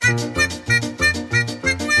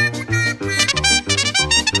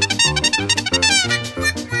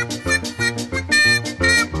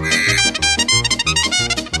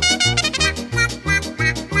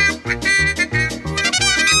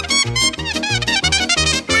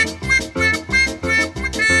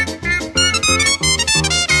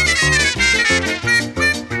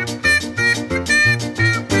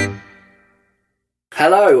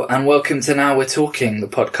Hello and welcome to Now We're Talking, the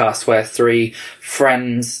podcast where three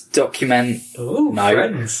friends document... Ooh, no.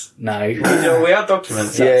 friends. No. We are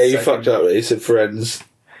documents. Yeah, you fucked up. You said friends.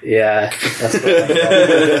 Yeah, that's what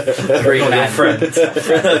I thought. Three men. Friends.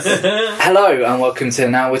 Hello and welcome to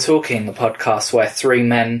Now We're Talking, the podcast where three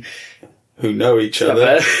men... Who know each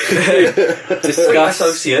other. discuss...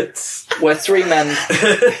 Associates. Where three men...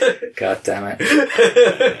 God damn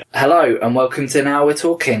it. Hello and welcome to Now We're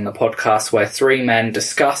Talking, the podcast where three men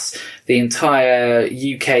discuss the entire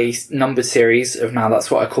UK numbered series of Now That's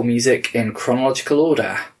What I Call Music in chronological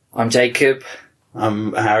order. I'm Jacob.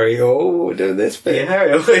 I'm Harry. Oh, we're doing this bit. Yeah,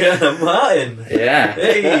 Harry. Yeah, Martin. Yeah.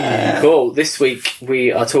 Hey. Cool. This week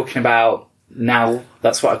we are talking about Now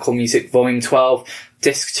That's What I Call Music Volume 12,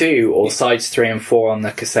 Disc 2, or Sides 3 and 4 on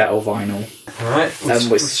the cassette or vinyl. Alright.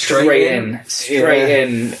 And we're straight in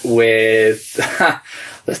with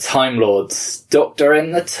the Time Lords, Doctor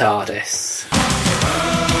in the TARDIS.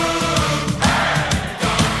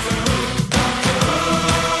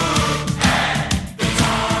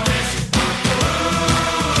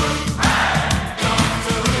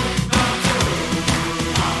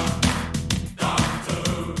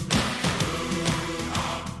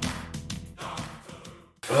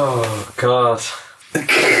 Oh, God. It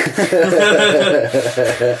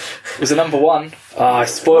was a number one. Oh, I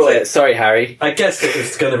spoiled it. Sorry, Harry. I guess it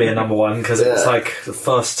was going to be a number one because it was like the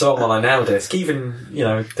first song on a Now disc. Even,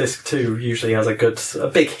 disc 2 usually has a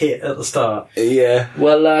big hit at the start. Yeah.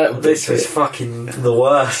 Well, This is fucking the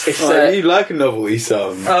worst. You like a novelty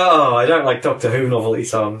song. Oh, I don't like Doctor Who novelty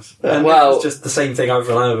songs. And it was just the same thing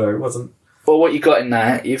over and over. It wasn't... Well, what you got in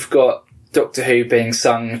there, you've got Doctor Who being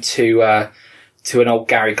sung to an old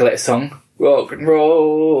Gary Glitter song. Rock and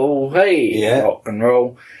roll, hey, yeah. Rock and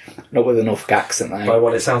roll. Not with a Norfolk accent, though. By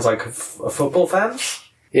what it sounds like a football fans?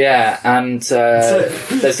 Yeah, and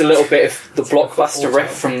there's a little bit of the blockbuster riff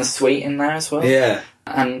from The Sweet in there as well. Yeah.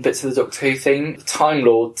 And bits of the Doctor Who theme. The Time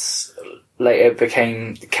Lords later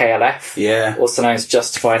became KLF. Yeah. Also known as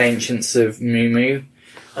Justified Ancients of Mu Mu.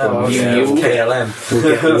 Oh, yeah. KLM. We'll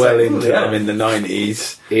get well into them in the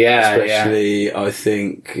 90s. Yeah, Especially, I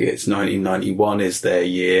think it's 1991 is their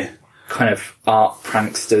year. Kind of art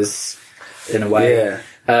pranksters in a way.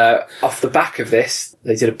 Yeah. Off the back of this,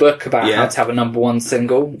 they did a book about how to have a number one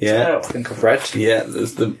single. Yeah. I think I've read. Yeah,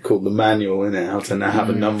 there's called The Manual, isn't it? How to have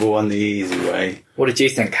a number one the easy way. What did you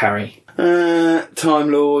think, Harry?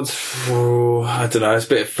 Time Lords, I don't know, it's a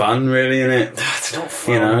bit of fun, really, isn't it? It's not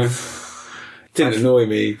fun. Didn't annoy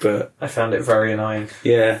me, but... I found it very annoying.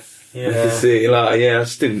 Yeah. I could see, I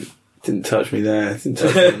just didn't touch me there. Didn't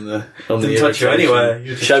touch me on the Didn't touch you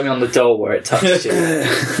anywhere. Show me on the doll where it touched you.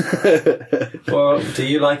 Well, do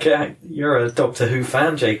you like it? You're a Doctor Who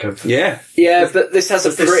fan, Jacob. Yeah. Yeah, but this has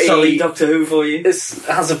a pretty... solid Doctor Who for you? This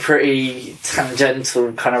has a pretty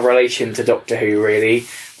tangential kind of relation to Doctor Who, really.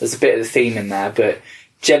 There's a bit of the theme in there, but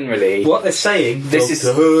generally... What they're saying, this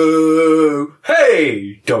Doctor Who!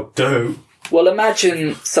 Hey, Doctor Who! Well,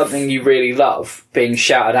 imagine something you really love being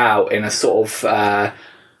shouted out in a sort of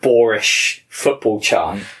boorish football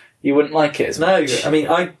chant. You wouldn't like it as much. No, I mean,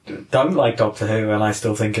 I don't like Doctor Who and I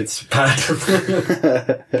still think it's bad.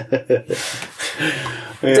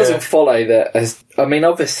 It doesn't follow that...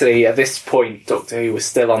 obviously, at this point, Doctor Who was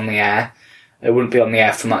still on the air. It wouldn't be on the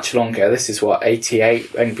air for much longer. This is,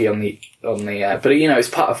 88? Only be on the air. But, it's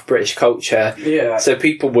part of British culture. Yeah. So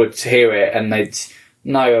people would hear it and they'd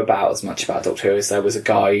know about as much about Doctor Who as there was a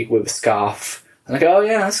guy with a scarf. And they go, oh,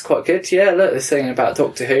 yeah, that's quite good. Yeah, look, they're singing about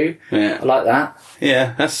Doctor Who. Yeah. I like that.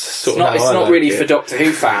 Yeah, that's sort of It's how I not like really it. for Doctor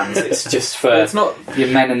Who fans. It's just for your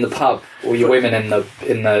men in the pub or your women in the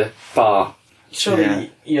bar. Surely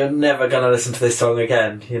you're never going to listen to this song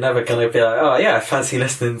again. You're never going to be like, oh yeah, I fancy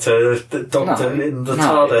listening to the Doctor in the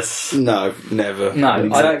TARDIS. No, never. No,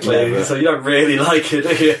 exactly. Never. So you don't really like it,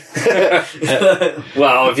 do you?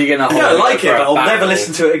 Well, if you're going to I don't like it, but I'll never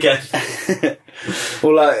listen to it again.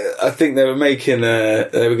 Well, I think they were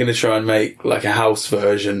going to try and make like a house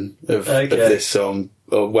version of this song,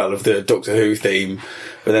 of the Doctor Who theme,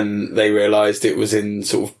 but then they realised it was in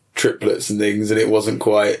sort of triplets and things, and it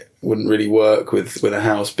wouldn't really work with a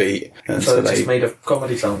house beat. And so they just made a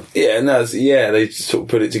comedy song. Yeah, and they just sort of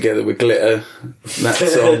put it together with glitter, that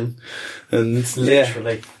song, and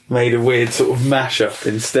literally made a weird sort of mashup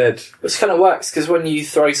instead. Which kind of works, because when you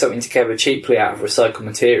throw something together cheaply out of recycled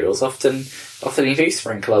materials, often you do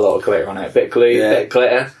sprinkle a lot of glitter on it. A bit of glue, a bit of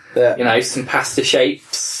glitter, some pasta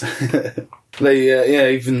shapes.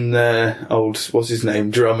 They, even old, what's his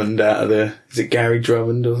name, Drummond is it Gary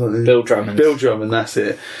Drummond or something? Bill Drummond. Bill Drummond, that's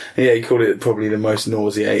it. Yeah, he called it probably the most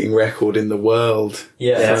nauseating record in the world.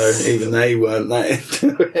 Yeah. So even they weren't that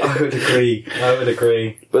into it. I would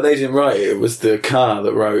agree. But they didn't write it was the car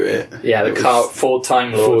that wrote it. Yeah, the car, Ford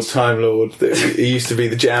Time Lord. Ford Time Lord. He used to be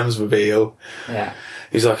the Jamsmobile. Yeah.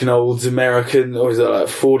 He's like an old American, or is that like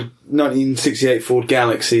 1968 Ford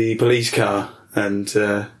Galaxy police car, and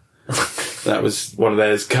that was one of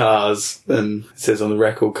their cars, and it says on the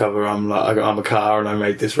record cover, I'm a car and I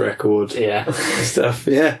made this record. Yeah. And stuff,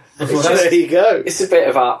 yeah. There you go. It's a bit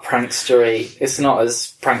of art prankstery. It's not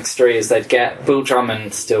as prankstery as they'd get. Bill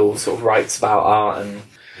Drummond still sort of writes about art, and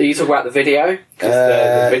you talk about the video?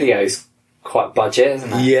 Because the video's quite budget,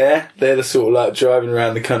 isn't it? Yeah, they're the sort of like driving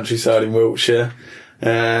around the countryside in Wiltshire,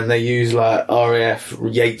 and they use like RAF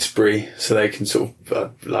Yatesbury, so they can sort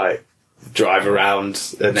of drive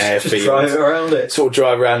around an airfield. Just drive around it. Sort of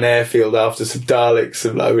drive around an airfield after some Daleks,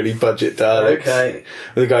 some like really budget Daleks. Okay.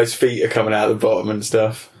 The guy's feet are coming out the bottom and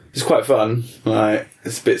stuff. It's quite fun. Like,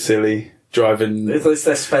 it's a bit silly. Driving. Is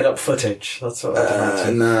there sped up footage? That's what I'd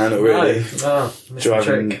imagine. No, not really. No.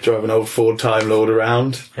 Driving old Ford Time Lord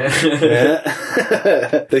around. Yeah.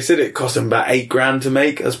 They said it cost them about $8,000 to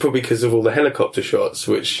make. That's probably because of all the helicopter shots,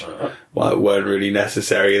 which weren't really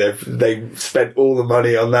necessary. They spent all the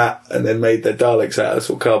money on that and then made their Daleks out of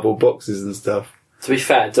sort of cardboard boxes and stuff. To be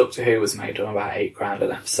fair, Doctor Who was made on about $8,000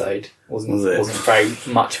 an episode. Wasn't very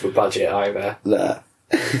much of a budget either. Nah.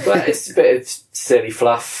 But it's a bit of silly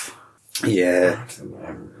fluff. Yeah.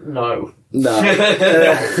 No. No.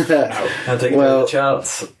 How do you the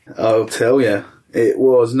charts? I'll tell you. It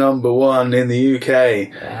was number 1 in the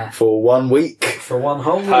UK for 1 week. For 1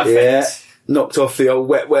 whole week? Perfect. Yeah. Knocked off the old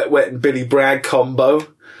Wet, Wet, Wet and Billy Bragg combo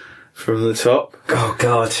from the top. Oh,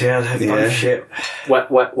 God, yeah. Shit.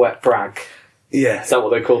 Wet, Wet, Wet Bragg. Yeah. Is that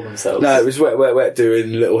what they call themselves? No, it was Wet, Wet, Wet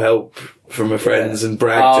doing Little Help from her friends and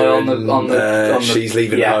Bragg doing She's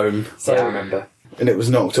Leaving Home. So I remember. And it was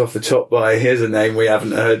knocked off the top by, here's a name we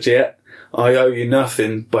haven't heard yet, I Owe You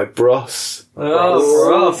Nothing by Bros.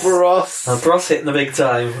 Oh, Bros. And Bros hitting the big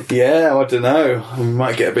time. Yeah, I don't know. We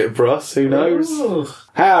might get a bit of Bros, who knows? Ooh.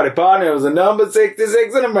 Howdy, partner. It was a number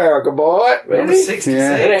 66 in America, boy. Number 66?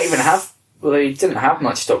 Yeah. They don't even have... Well, they didn't have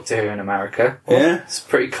much Doctor Who in America. Yeah. It's a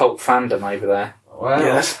pretty cult fandom over there. Wow.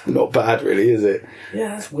 Yeah, that's not bad, really, is it? Yeah,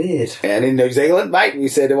 that's weird. And in New Zealand, mate, we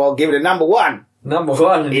said, well, give it a number 1. Number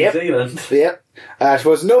 1 in New Zealand. Yep. It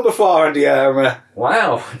was number 4 in the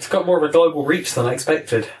Wow, it's got more of a global reach than I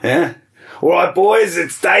expected. Yeah. All right, boys,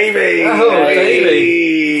 it's Davey. Oh,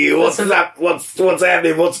 Davey. What's up? What's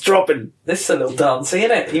happening? What's dropping? This is a little dancey,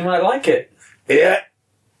 isn't it? You might like it. Yeah.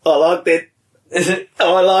 I liked it. Is it?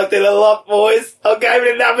 Oh, I liked it a lot, boys. I gave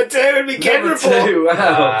it a number 2 in my Ken Number report. 2,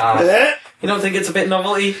 wow. Yeah. You don't think it's a bit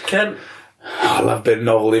novelty, Ken? I love a bit of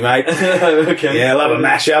novelty, mate. Okay. Yeah, I love a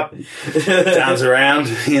mashup. Dance around,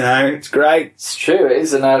 it's great. It's true, it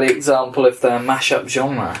is an early example of the mashup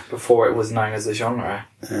genre before it was known as a genre.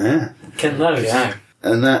 Yeah. Ken knows. Yeah.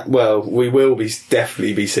 And that, well, we will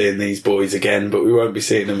definitely be seeing these boys again, but we won't be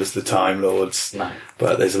seeing them as the Time Lords. No.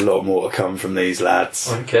 But there's a lot more to come from these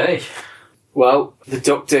lads. Okay. Well, the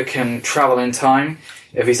Doctor can travel in time.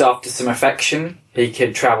 If he's after some affection, he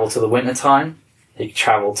could travel to the winter time, he could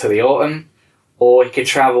travel to the autumn, or he could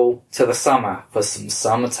travel to the summer for some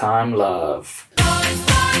summertime love.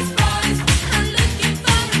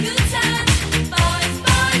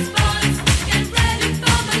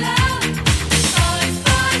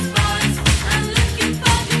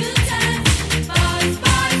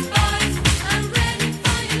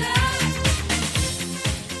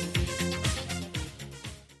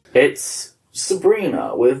 It's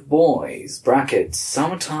Sabrina with boys, brackets,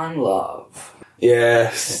 summertime love.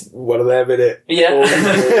 Yes, one of them, innit?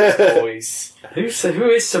 Yeah. Boys. Who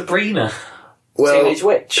is Sabrina? Well, Teenage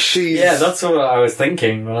Witch. She's, Yeah, that's what I was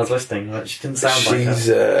thinking when I was listening. Like, she didn't sound like her. she's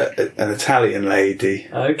an Italian lady.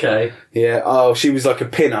 Okay. Yeah, oh, she was like a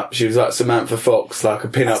pin-up. She was like Samantha Fox, like a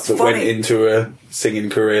pin-up That's that funny. went into a singing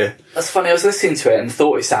career. That's funny, I was listening to it and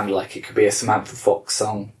thought it sounded like it could be a Samantha Fox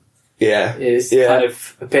song. Yeah. It's yeah. kind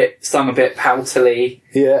of sung a bit poutily,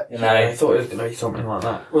 Yeah. you I know. thought it was going to be something like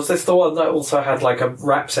that. Was this the one that also had like a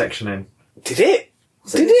rap section in? Did it?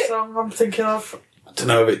 Was Did this it? the song I'm thinking of? I don't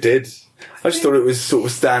know if it did. I just thought it was sort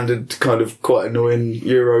of standard, kind of quite annoying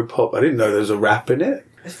Euro pop. I didn't know there was a rap in it.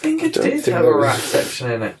 I think it don't did think have there a was- rap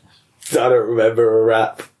section in it. I don't remember a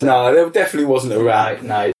rap. No, there definitely wasn't a rap.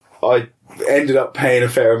 No. I ended up paying a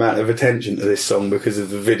fair amount of attention to this song because of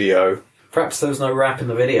the video. Perhaps there was no rap in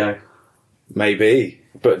the video. Maybe.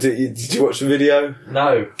 But did you watch the video?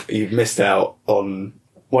 No. You've missed out on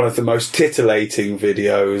one of the most titillating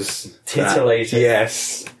videos. Titillating?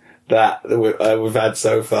 Yes. That we've had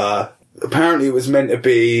so far. Apparently it was meant to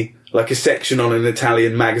be like a section on an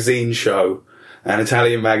Italian magazine show. And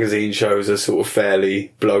Italian magazine shows are sort of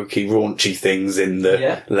fairly blokey, raunchy things in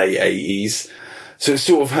the late 80s. So it's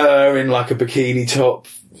sort of her in like a bikini top,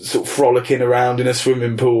 sort of frolicking around in a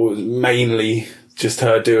swimming pool, mainly just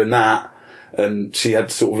her doing that. And she had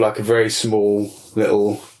sort of like a very small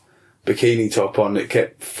little bikini top on that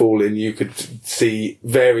kept falling. You could see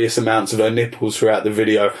various amounts of her nipples throughout the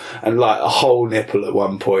video and like a whole nipple at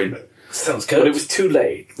one point. Sounds good. But it was too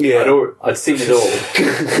late. Yeah. I'd seen it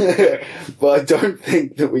all. But I don't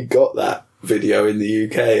think that we got that video in the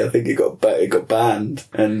UK. I think it got banned,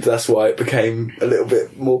 and that's why it became a little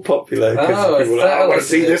bit more popular. Because people were like, I want to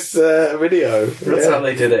see this video. That's how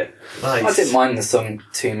they did it. Nice. I didn't mind the song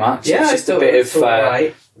too much. Yeah, it's just I a thought bit it of was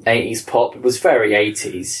alright. 80s pop. It was very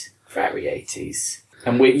 80s. Very 80s.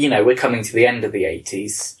 And we're coming to the end of the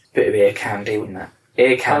 80s. Bit of ear candy, wasn't it?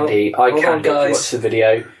 Ear candy, eye hold on, candy. guys. Watch the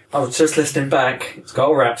video. I was just listening back. It's got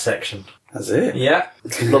a rap section. That's it. Yeah.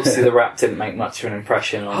 Obviously, the rap didn't make much of an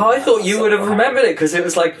impression on. Oh, I thought you would have remembered it because it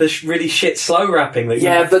was like the really shit slow rapping that you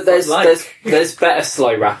Yeah, but there's like. there's better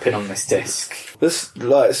slow rapping on this disc. This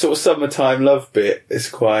like sort of summertime love bit is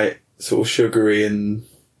quite sort of sugary and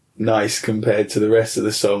nice compared to the rest of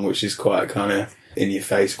the song, which is quite kind of in your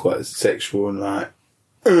face, quite sexual and like,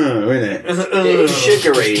 isn't it? It's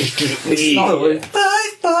sugary. It's not.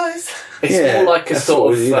 Boys. It's Yeah, more like a that's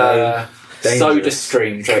sort what, of you know, soda dangerous.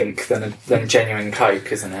 stream drink than genuine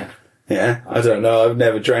Coke, isn't it? Yeah, I don't know. I've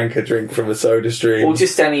never drank a drink from a soda stream. Or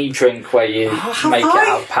just any drink where you have make it I?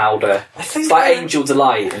 out of powder. think It's like I- Angel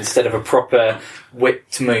Delight instead of a proper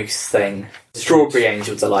whipped mousse thing. Strawberry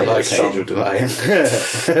Angel Delight. like is strong. Angel Delight.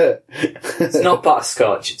 It's not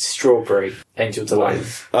butterscotch, it's strawberry Angel Delight.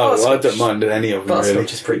 Oh, well, I don't mind any of them really.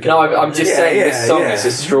 Butterscotch is pretty good. No, I'm just Yeah, saying yeah, this song yeah. is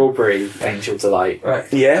a strawberry Angel Delight.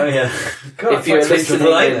 Right. Yeah. Oh, yeah. God, If you're I thought it was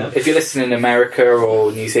listening, if you're listening in America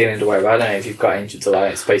or New Zealand or wherever, I don't know if you've got Angel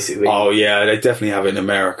Delight. It's basically Oh yeah, they definitely have it in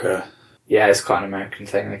America. yeah, it's quite an American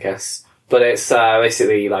thing, I guess. But it's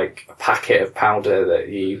basically like a packet of powder that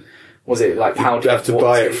you was it like powder? You have to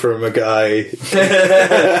buy it from a guy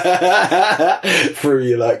through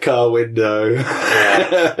your like car window.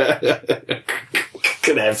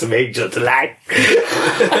 Can I have some Angel Delight?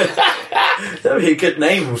 That would be a good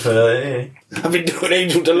name for it. I've been doing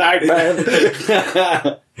Angel Delight, man.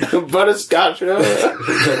 Butterscotch.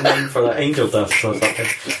 Good name for like angel dust or something.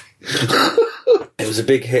 It was a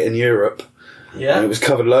big hit in Europe. And Yeah. it was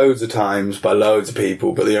covered loads of times by loads of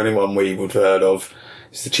people, but the only one we would have heard of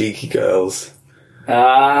is the Cheeky Girls.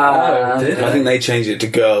 Ah, Oh, did I think they changed it to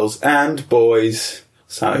girls and boys.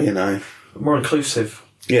 So, you know. More inclusive.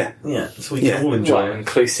 Yeah. Yeah, so we Yeah. can all enjoy well,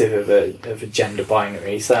 inclusive of a gender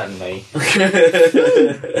binary, certainly.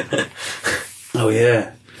 it. Oh,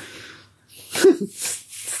 yeah.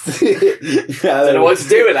 Don't know what to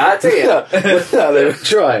do with that, do you? No, they were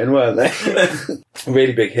trying, weren't they? A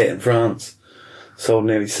really big hit in France. Sold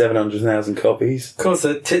nearly 700,000 copies. Of course,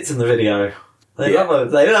 the tits in the video. They Yeah.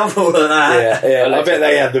 love all of that. Yeah, I bet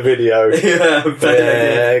they had the video. Yeah, I bet they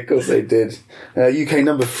did. Yeah, of course they did. UK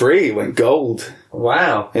number 3 went gold.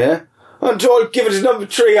 Wow. Yeah. And Joel give it a number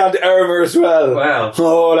 3 on the Irma as well. Wow.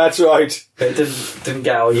 Oh, that's right. But it didn't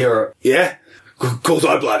get out of Europe. Yeah. Cause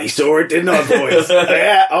I bloody saw it, didn't I, boys?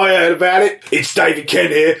 Yeah, I heard about it. It's David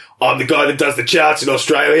Kent here. I'm the guy that does the charts in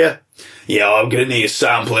Australia. Yeah, I'm gonna need a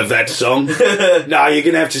sample of that song. No, you're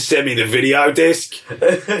gonna have to send me the video disc.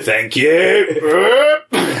 Thank you.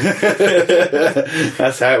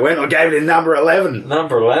 That's how it went. I gave it a number 11.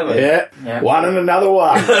 Number 11. Yeah. Yeah. One and another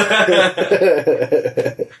one.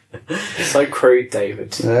 So crude,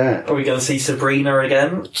 David. Yeah. Are we going to see Sabrina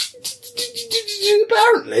again?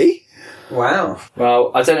 Apparently. Wow.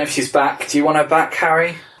 Well, I don't know if she's back. Do you want her back,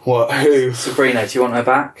 Harry? What? Who? Sabrina, do you want her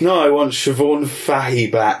back? No, I want Siobhan Fahey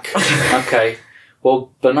back. Okay.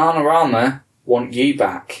 Well, Bananarama want you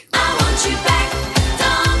back. I want you back.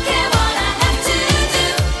 Don't care what I have to do.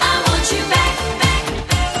 I want you back, back.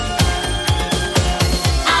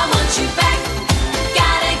 I want you back.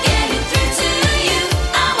 Gotta get it through to you.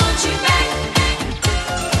 I want you back, back.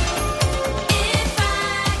 If I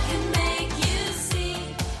can make you see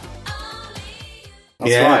only you.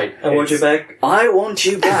 That's Yeah. right. I Want You It's Back. I Want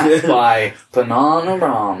You Back by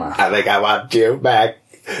Bananarama. I think I want you back.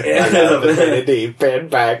 Yeah. the deep end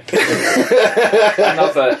back.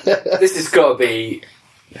 Another. This has got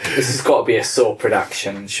to be a Saw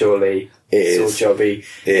production, surely. It is. Saw jobby.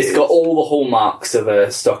 It's is. got all the hallmarks of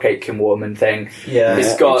a Stock Aitken Woman thing. Yeah.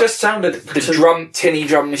 It's got It just sounded... the tinny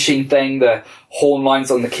drum machine thing, the horn lines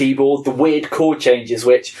on the keyboard, the weird chord changes,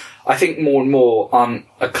 which I think more and more aren't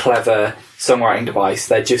a clever songwriting device.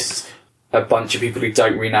 They're just a bunch of people who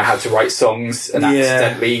don't really know how to write songs and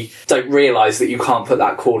accidentally don't realise that you can't put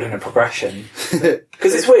that chord in a progression.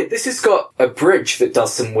 Because it's weird. This has got a bridge that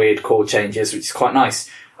does some weird chord changes, which is quite nice.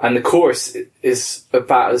 And the chorus is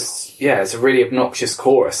about it's a really obnoxious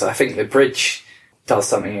chorus. I think the bridge does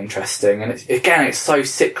something interesting. And it's so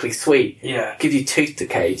sickly sweet. Yeah. Give you tooth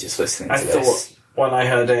decay just listening to I this. thought when I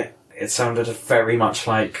heard it, it sounded very much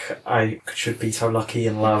like I Should Be So Lucky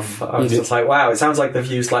in Love. I was just like, wow, it sounds like they've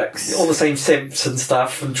used like all the same synths and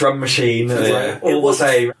stuff and drum machine. It's Yeah. like all the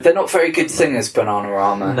same. They're not very good singers,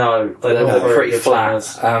 Bananarama. No, they're They're not very pretty good flat.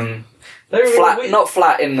 singers. They're Flat, really not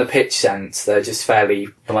flat in the pitch sense. They're just fairly.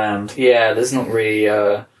 bland. Yeah, there's not really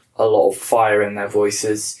a lot of fire in their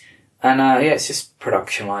voices. And it's just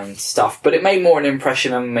production line stuff. But it made more an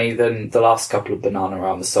impression on me than the last couple of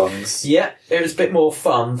Bananarama songs. Yeah, it was a bit more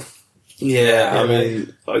fun. Yeah, I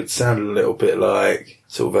mean, it sounded a little bit like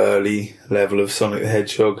sort of early level of Sonic the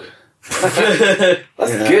Hedgehog.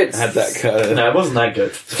 That's good. Had that kind of, No, it wasn't that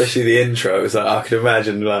good. especially the intro. It was like, I can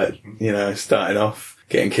imagine, like, starting off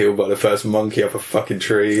getting killed by the first monkey up a fucking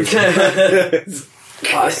tree.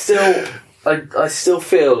 I still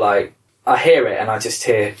feel like I hear it and I just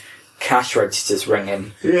hear cash registers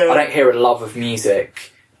ringing. Yeah. I don't hear a love of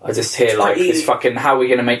music. I just hear like quite this easy. fucking, how are we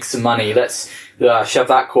going to make some money? Let's shove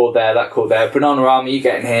that chord there. Bananarama, you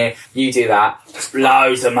get in here, you do that.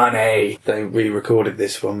 Loads of money. They re-recorded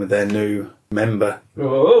this one with their new member.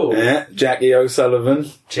 Oh, Yeah, Jackie O'Sullivan.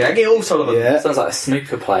 Jackie O'Sullivan. Yeah. Sounds like a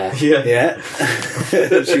snooker player. Yeah. Yeah.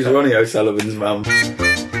 She was Ronnie O'Sullivan's mum.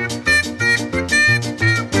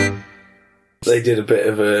 They did a bit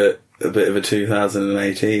of a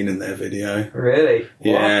 2018 in their video. Really?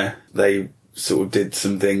 Yeah. They sort of did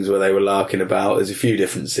some things where they were larking about. There's a few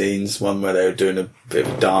different scenes. One where they were doing a bit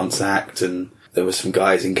of a dance act, and there were some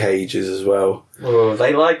guys in cages as well. Oh,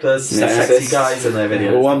 they like the sexy guys in their At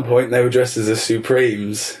videos. one point they were dressed as the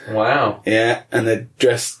Supremes. Wow. Yeah, and they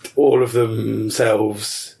dressed all of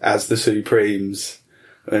themselves as the Supremes.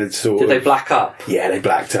 And it's sort Did of, they black up? Yeah, they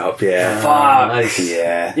blacked up, yeah. Fuck. Nice.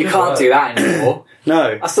 Yeah. You can't do that anymore.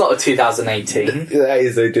 No. That's not a 2018. That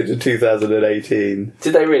is, they did in 2018.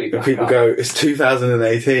 Did they really When black people up? go, it's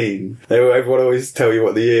 2018. Everyone always tell you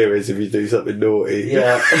what the year is if you do something naughty.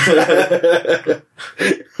 Yeah.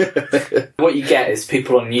 What you get is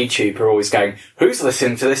people on YouTube are always going, who's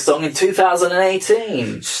listening to this song in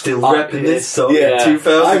 2018? Still Like, repping this song. yeah.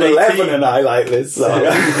 2018. I'm 11 and I like this song.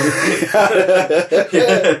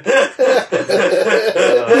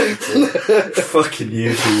 Fucking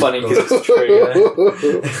YouTube. Funny because it's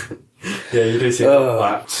true. Yeah, you do see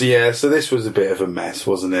that. So this was a bit of a mess,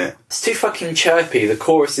 wasn't it? It's too fucking chirpy. The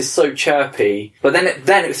chorus is so chirpy. But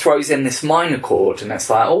then it throws in this minor chord and it's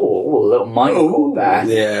like, oh, a little minor chord there.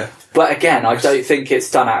 Yeah. But again, I don't think it's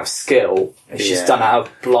done out of skill. It's just Yeah. done out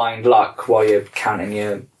of blind luck while you're counting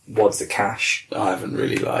your wads of cash. I haven't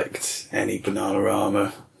really liked any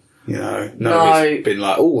Bananarama. No. Nobody's been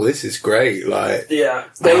like, oh, this is great. Like, Yeah.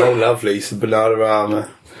 oh, lovely, some Bananarama.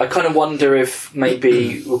 I kind of wonder if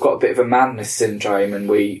maybe we've got a bit of a madness syndrome and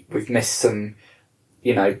we've missed some,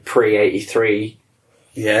 pre-83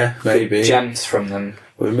 Yeah, maybe. gems from them.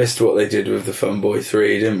 We missed what they did with the Fun Boy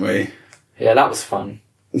 3, didn't we? Yeah, that was fun.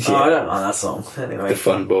 Oh, I don't know that song. Anyway. The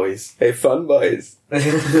Fun Boys. Hey, Fun Boys. So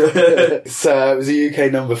it was a UK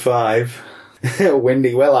number 5.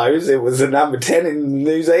 Windy Willows. It was a number 10 in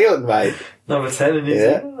New Zealand, mate. Number 10 in New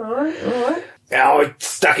Yeah. Zealand. Alright. Oh, I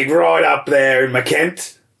stuck it right up there in my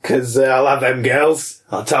Kent. Because I love them girls.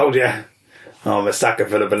 I told you. I'm a sucker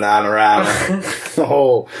for the Bananarama.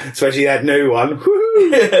 Oh, especially that new one. Woo!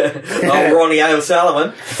 Oh, Ronnie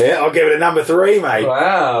O'Sullivan. Yeah, I'll give it a number 3, mate.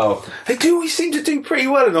 Wow. They do always seem to do pretty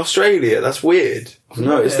well in Australia. That's weird. I've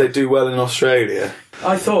noticed Yeah. they do well in Australia.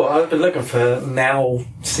 I thought I've been looking for now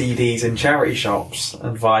CDs in charity shops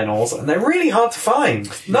and vinyls, and they're really hard to find.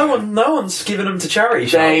 No one's giving them to charity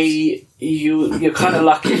shops. You're kind of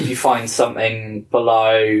lucky if you find something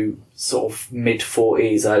below sort of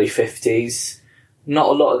mid-40s, early 50s. Not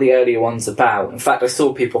a lot of the earlier ones about. In fact, I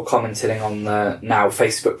saw people commenting on the Now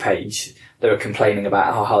Facebook page. They were complaining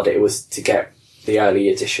about how hard it was to get the early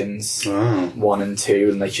editions, Oh. 1 and 2,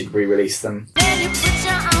 and they should re-release them. Then you put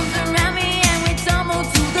your arms around me and we tumble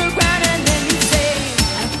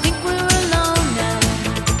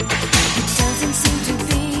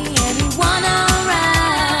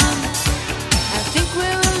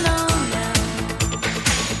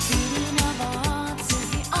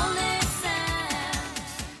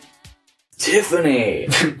Tiffany,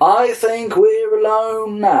 I think we're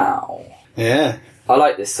alone now. Yeah. I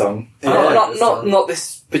like this song. Yeah, Not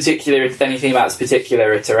this particular anything about this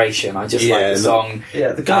particular iteration. I just like the song.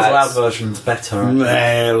 Yeah, the Girls Aloud version's better.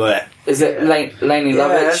 Is it Lainey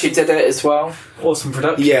Lovett? She did it as well. Awesome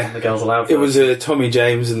production. Yeah. The Girls Aloud It version. was Tommy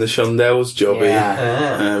James and the Shondells jobby.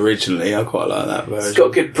 Yeah. Originally, I quite like that version. It's got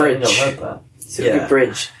a good I've bridge. not heard that. It's a good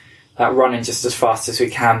bridge. That running just as fast as we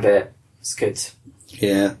can bit. It's good.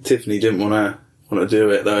 Yeah, Tiffany didn't want to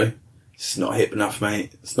do it though. It's not hip enough,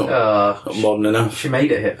 mate. It's not modern enough. She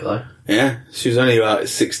made it hip though. Yeah, she was only like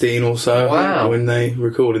 16 or so Wow. when they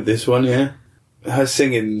recorded this one. Yeah, her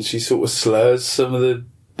singing, she sort of slurs some of the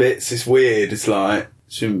bits. It's weird. It's like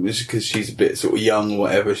because she's a bit sort of young or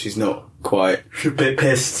whatever. She's not quite. She's a bit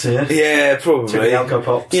pissed. Yeah. Yeah, probably. Too many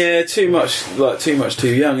alcohol pops. Yeah, too much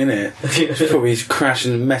too young, innit? She's probably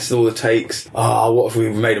crashing and messing all the takes. Oh, what if we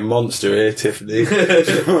made a monster here, Tiffany?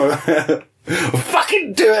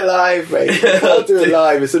 Fucking do it live, mate. You can't do it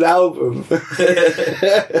live, it's an album.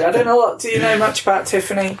 I don't know. Do you know much about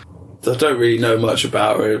Tiffany? I don't really know much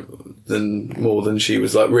about her more than she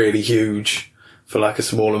was like really huge for like a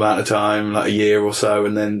small amount of time, like a year or so,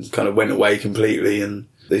 and then kind of went away completely. And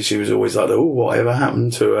she was always like, "Oh, whatever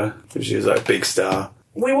happened to her?" She was like a big star.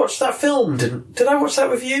 We watched that film, did I watch that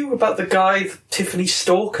with you? About the guy, Tiffany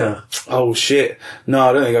Stalker. Oh shit! No,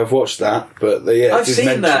 I don't think I've watched that, but I've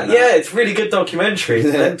seen that. Yeah, it's a really good documentary.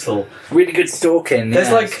 It's mental. Really good stalking. There's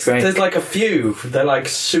yeah, there's like a few. They're like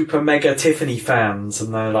super mega Tiffany fans,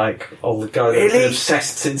 and they're like, the guy that's been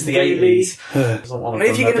obsessed since the 80s. If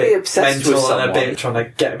you're going to be obsessed with someone, and a bit trying to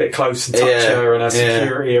get a bit close and touch her, and her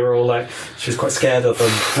security are all like, she's quite scared of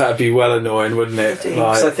them. That'd be well annoying, wouldn't it?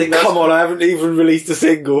 Like, So I think that's- come on, I haven't even released a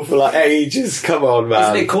single for like ages. Come on,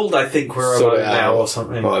 man. Isn't it called I Think We're Sort Alone it Now out. or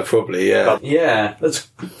something? Oh, probably, yeah. Yeah, that's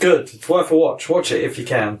good. It's worth a watch. Watch it if you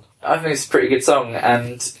can. I think it's a pretty good song,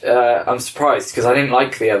 and I'm surprised because I didn't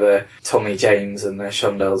like the other Tommy James and the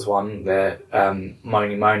Shondells one, the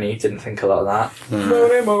Moni Moni. Didn't think a lot of that.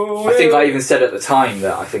 I think I even said at the time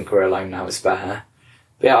that I think We're Alone Now is better.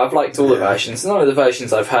 But yeah, I've liked all the versions. None of the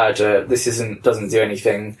versions I've heard, this doesn't do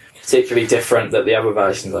anything particularly different that the other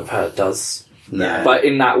versions I've heard does. No. But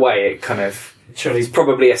in that way, it kind of Surely it's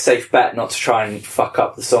probably a safe bet not to try and fuck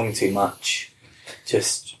up the song too much.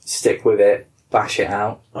 Just stick with it, bash it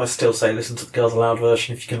out. I still say listen to the Girls Aloud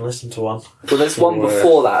version if you can listen to one. Well, there's one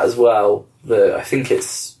before that as well. I think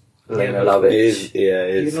it's Lena Lovett. It is, yeah,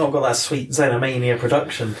 it You've is. not got that sweet Xenomania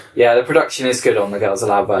production. Yeah, the production is good on the Girls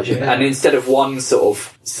Aloud version. Yeah. And instead of one sort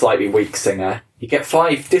of slightly weak singer, you get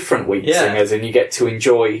 5 different weak singers and you get to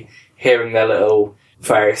enjoy hearing their little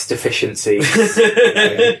various deficiencies.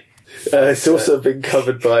 It's also been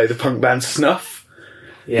covered by the punk band Snuff.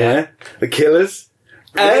 Yeah. The Killers.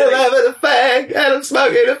 I'm having a fag, and I'm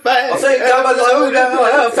smoking a fag. I think I'm alone,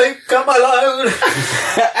 I think I'm alone.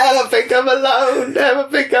 And I think I'm alone, never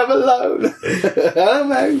think I'm alone. Oh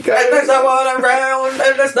my God. And there's no one around,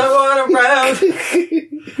 and there's no one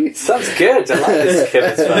around. Sounds good. I like this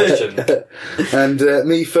Killers version. And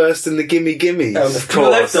Me First and the Gimme Gimmes. Of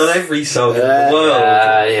course. They've done every song in the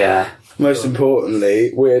world. Yeah. Most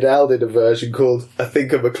importantly, Weird Al did a version called I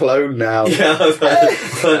Think I'm a Clone Now. Yeah, I've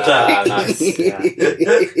heard that. Nice.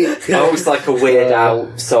 Yeah. I always like a Weird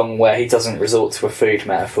Al song where he doesn't resort to a food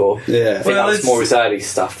metaphor. Yeah. I think that was more his early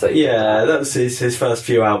stuff. That he Yeah, that was his first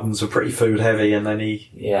few albums were pretty food heavy, and then he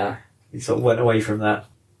sort of went away from that.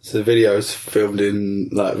 So the video was filmed in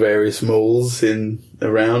like various malls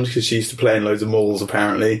around because she used to play in loads of malls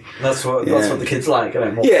apparently. That's what the kids like,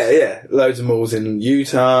 isn't it? Yeah, loads of malls in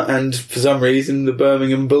Utah and for some reason the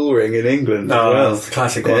Birmingham Bull Ring in England. Oh, as well. that's the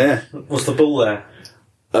classic one. Yeah. What's the bull there?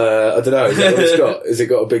 I don't know. Is that what it's got? Has it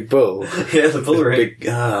got a big bull? Yeah, the bull ring.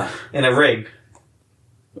 In a ring.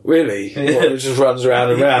 Really? Yeah. Well, it just runs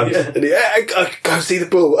around and round. Yeah. And I go see the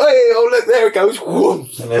bull. Hey, oh look, there it goes. Whoom.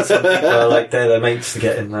 And there's some people are like they're their mates to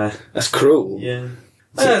get in there. That's cruel. Yeah.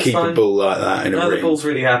 To keep a bull like that in a No, the ring. bull's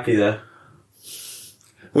really happy there.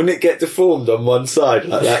 Wouldn't it get deformed on one side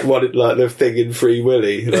like that? One, like the thing in Free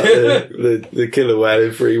Willy, like the killer whale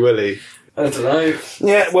in Free Willy. I don't know.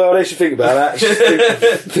 Yeah, well, they should think about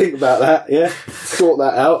that. Think about that. Yeah, sort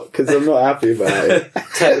that out because I'm not happy about it.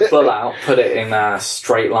 take the bull out, put it in a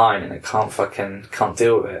straight line, and it can't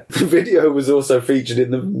deal with it. The video was also featured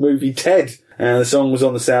in the movie Ted, and the song was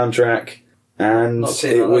on the soundtrack, and Not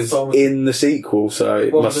seen it that, was that song. in the sequel, so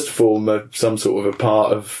it What was must it? form some sort of a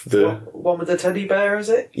part of the. One with the teddy bear, is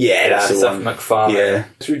it? Yeah, that's the Seth one. MacFarlane. Yeah.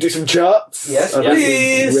 Should we do some charts? Yes, I think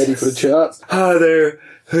please. we're ready for the charts. Hi there.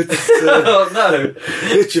 It's, Oh no!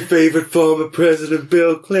 it's your favourite former President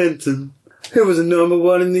Bill Clinton, who was a number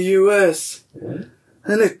 1 in the US.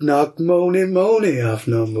 And it knocked Money off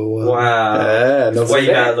number one. Wow. Yeah, It's another- way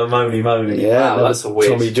better than Money. Yeah, Wow, another that's a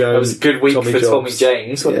weird. Tommy Jones. That was a good week for Tommy Jobs.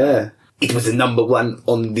 James, wasn't it? Yeah. It was the number one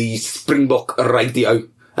on the Springbok radio.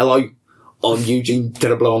 Hello. On Eugene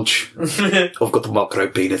Terreblanche. I've got the micro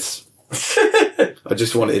penis. I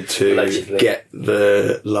just wanted to Allegedly. get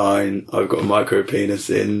the line, I've got a micro penis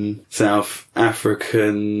in South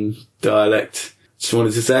African dialect. Just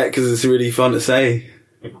wanted to say it because it's really fun to say.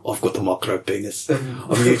 I've got the micro penis.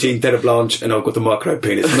 I'm Eugene Terreblanche and I've got the micro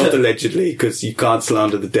penis. Not allegedly, because you can't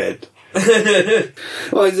slander the dead.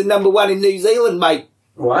 Well, it's the number one in New Zealand, mate.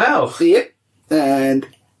 Wow. Yep. And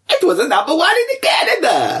it was the number one in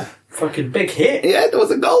Canada. Fucking big hit. Yeah, it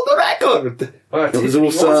was a gold record. Wow, It was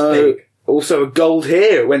Tiffany big. also a gold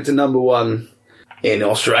here. It went to number one in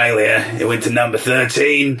Australia. It went to number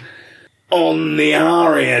 13 on the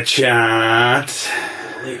ARIA chart.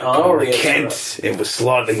 The In Aria. Kent, it was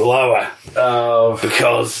slightly lower Oh.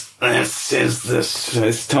 because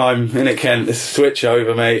this time in it, Kent. This switch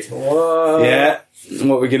over, mate. What? Yeah.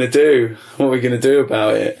 What are we gonna do? What are we gonna do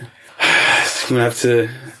about it? We're gonna have to,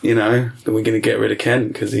 we're gonna get rid of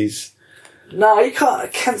Kent because he's No, you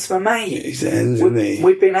can't. Kent's my mate. the ends, isn't he?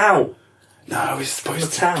 We've been out. No, we're supposed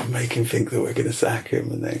The to town. make him think that we're going to sack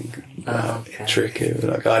him and then okay. trick him.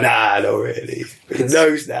 Like, oh, nah, not really. He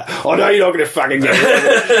knows now. Oh, no, you're not going to fucking get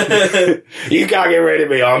rid of me. You can't get rid of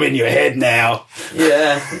me. I'm in your head now.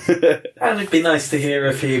 Yeah. And it'd be nice to hear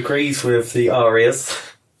if he agrees with the Arias.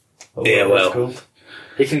 Or Yeah, whatever it's well. called.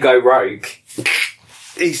 He can go rogue.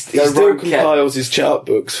 He Go still rogue, Ken. compiles his chart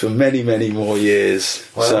books for many, many more years.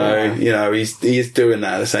 Wow. So, he is doing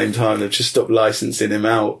that at the same time. They've just stopped licensing him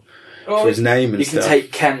out for his name and You can stuff.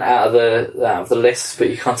 take Kent out of the list, but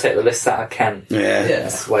you can't take the list out of Kent. Yeah. Yeah.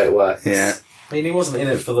 That's the way it works. Yeah. I mean, he wasn't in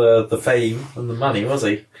it for the fame and the money, was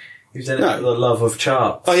he? He was in it No. for the love of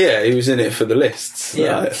charts. Oh, yeah, he was in it for the lists.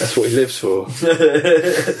 Yeah. Like, that's what he lives for. Do you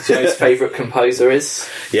know his favourite composer is?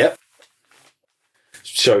 Yep.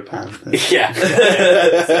 Chopin. Yeah.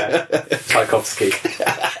 Tchaikovsky.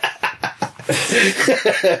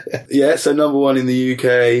 Yeah, so number one in the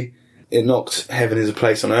UK. It knocked Heaven is a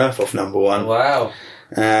Place on Earth off number one. Wow.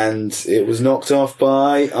 And it was knocked off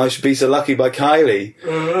by I Should Be So Lucky by Kylie.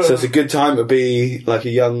 So it's a good time to be like a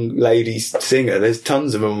young lady singer. There's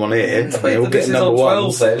tons of them on here. They all Wait, get this is number on 12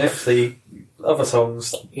 ones. then, if the other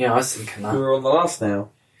songs Yeah, I was thinking that. were on the last now.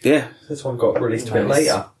 Yeah. This one got released a bit Nice.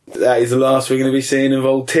 later. That is the last we're going to be seeing of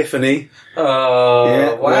old Tiffany. Oh,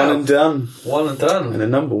 Yeah, wow. one and done. One and done. And a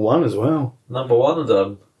number one as well. Number one and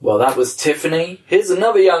done. Well, that was Tiffany. Here's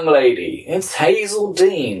another young lady. It's Hazel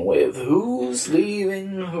Dean with Who's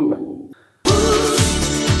Leaving Who? Baby,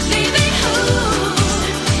 who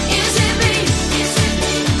is it me?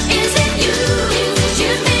 Is it you? Do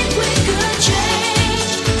you think we could change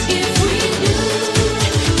if we knew?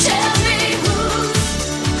 Tell me who's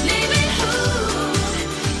leaving who?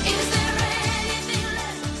 Is there anything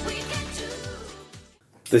left we can do?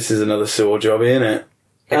 This is another sore job, isn't it?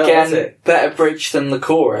 How was Again, it? better bridge than the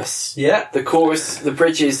chorus. Yeah. The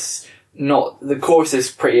bridge is not, the chorus is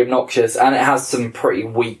pretty obnoxious and it has some pretty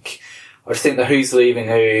weak, I just think the Who's Leaving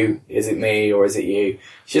Who, is it me or is it you?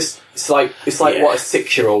 It's like Yeah. what a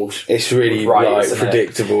 6-year-old It's really would write, like isn't it?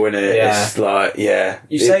 predictable, isn't it? Yeah. It's like, yeah.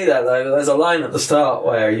 You say that though, there's a line at the start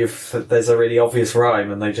where there's a really obvious rhyme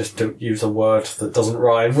and they just don't use a word that doesn't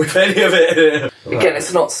rhyme with any of it. Again,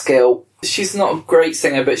 it's not skill. She's not a great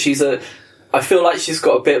singer, but I feel like she's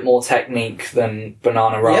got a bit more technique than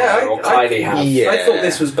Bananarama Yeah, or Kylie have. Yeah. I thought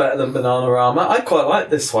this was better than Bananarama. I quite like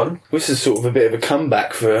this one. This is sort of a bit of a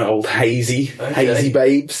comeback for old Hazy Okay.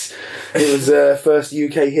 Babes. It was her first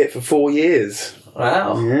UK hit for 4 years.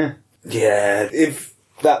 Wow. Yeah. Yeah. If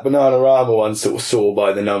that Bananarama one sort of saw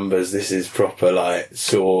by the numbers, this is proper like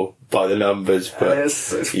saw by the numbers, but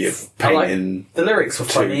you're I like- painting. The lyrics were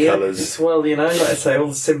two funny colours. as well, like I say, all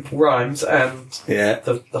the simple rhymes and Yeah.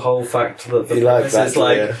 the whole fact that the You like premise that, is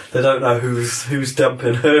like yeah. they don't know who's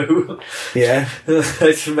dumping who. Yeah. It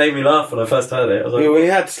just made me laugh when I first heard it. I was like, Yeah, we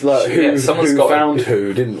had like Yeah, someone's who got found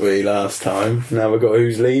who, didn't we, last time? Now we've got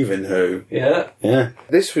Who's Leaving Who. yeah. Yeah.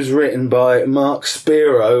 This was written by Mark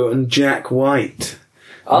Spiro and Jack White.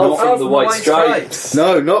 Oh, Not from the White Stripes.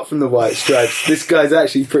 No, not from the White Stripes. This guy's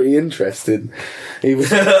actually pretty interesting. He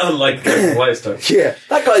was, Unlike the White Stripes. yeah.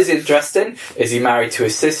 That guy's interesting. Is he married to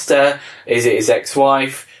his sister? Is it his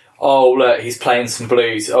ex-wife? Oh, look, he's playing some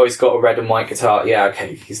blues. Oh, he's got a red and white guitar. Yeah,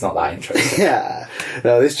 okay, he's not that interesting. Yeah.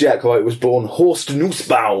 Now, this Jack White was born Horst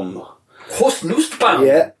Nussbaum. Horst Nussbaum.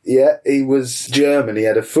 Yeah. He was German. He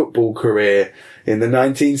had a football career in the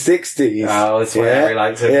 1960s. Oh, that's why Harry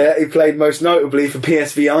liked him. Yeah, he played most notably for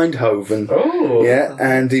PSV Eindhoven. Oh. Yeah,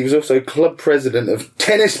 and he was also club president of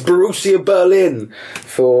Tennis Borussia Berlin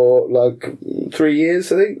for like 3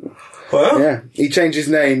 years, I think. Well, Yeah, he changed his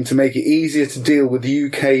name to make it easier to deal with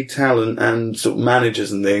UK talent and sort of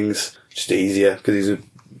managers and things. Just easier, because he's a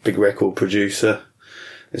big record producer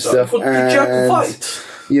and stuff. What did Jack And fight?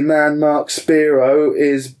 your man Mark Spiro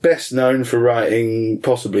is possibly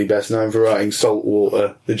best known for writing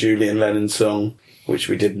Saltwater, the Julian Lennon song, which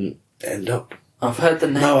we didn't end up. I've heard the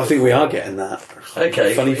name. No, I think we are getting that.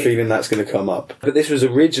 Okay. Funny feeling that's going to come up. But this was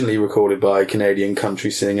originally recorded by Canadian country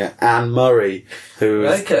singer Anne Murray, who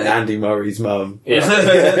was Okay. Andy Murray's mum. Yeah.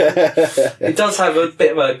 It does have a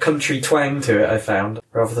bit of a country twang to it, I found,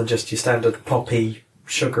 rather than just your standard poppy,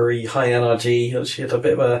 sugary, high energy. She had a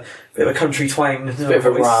bit of a country twang. A bit of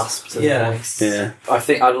a rasp to the Yeah. voice. Yeah. I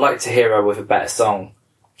think I'd like to hear her with a better song.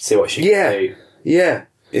 See what she Yeah. can do. Yeah.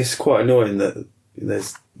 It's quite annoying that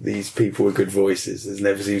there's these people with good voices. There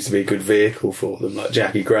never seems to be a good vehicle for them. Like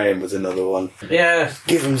Jackie Graham was another one. Yeah.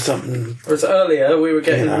 Give them something. Whereas earlier we were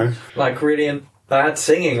getting You know. like really bad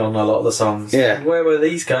singing on a lot of the songs. Yeah. Where were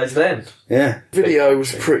these guys then? Yeah. Video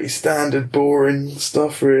was pretty standard, boring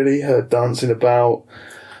stuff, really. Her dancing about.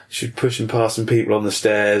 She was pushing past some people on the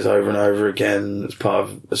stairs over and over again as part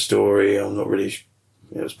of a story. I'm not really...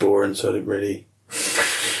 It was boring, so I didn't really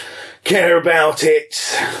care about it.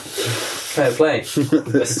 Fair play.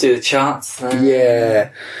 Let's do the charts then. Yeah.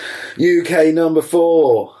 UK number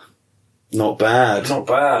 4. Not bad. Not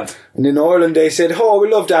bad. And in Ireland they said, oh, we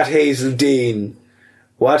love that Hazeldean.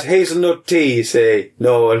 What? Hazelnut tea, you say?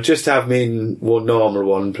 No, I'll just have me in one normal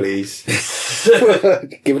one, please.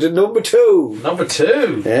 Give it a number 2. Number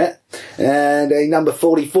 2. Yeah. And a number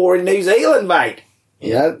 44 in New Zealand, mate.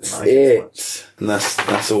 Yeah, that's Nice. it. And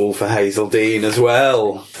that's all for Hazeldean as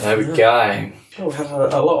well. There we go. Oh, we've had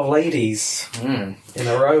a lot of ladies in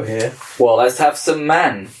a row here. Well, let's have some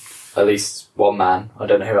men. At least one man. I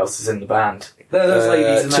don't know who else is in the band. There's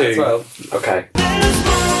ladies in that 2. as well. Okay.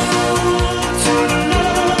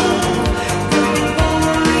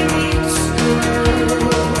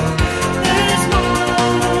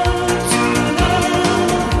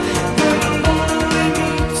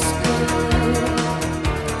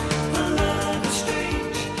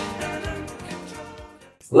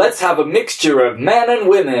 Let's have a mixture of men and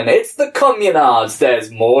women. It's the Communards.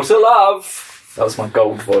 There's more to love. That was my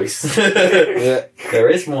gold voice. Yeah. There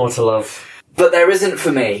is more to love. But there isn't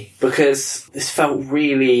for me, because this felt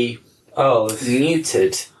really Oh, this-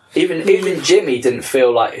 muted. Even Jimmy didn't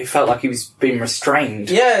feel like... He felt like he was being restrained.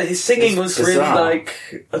 yeah, his singing It's was really bizarre.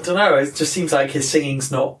 like, I don't know, it just seems like his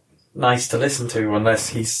singing's not nice to listen to unless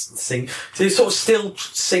he's So he's sort of still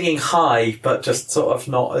singing high, but just sort of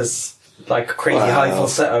not as like crazy high Wow.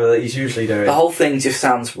 falsetto that he's usually doing. The whole thing just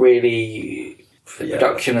sounds really... Yeah.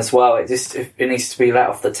 Production as well. It needs to be let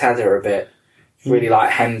off the tether a bit. Really like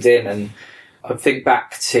hemmed in. And I think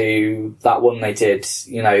back to that one they did,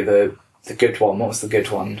 you know, the good one. What was the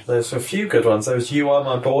good one? There's a few good ones. There was You Are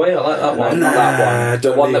My Boy, I like that one. Not that one.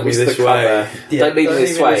 Don't The one Leave that Me was This the Way. cover. Yeah, Don't leave me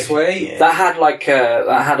this way. Yeah. That had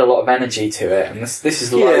that had a lot of energy to it, and this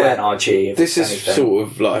is low Yeah. NRG. if This is anything. sort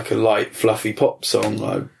of like a light, fluffy pop song,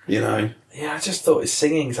 like, you know. Yeah, I just thought his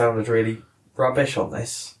singing sounded really rubbish on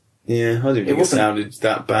this. Yeah, I didn't think it wasn't- sounded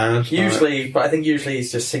that bad. Usually, but I think usually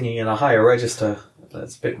he's just singing in a higher register.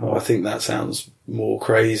 That's a bit Like, I more. think that sounds more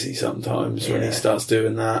crazy sometimes when he Yeah. starts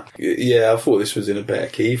doing that. Yeah, I thought this was in a better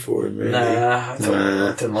key for him, really. Nah, Nah.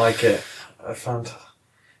 I didn't like it. I found,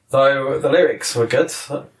 though the lyrics were good.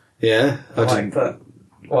 Yeah, I liked that.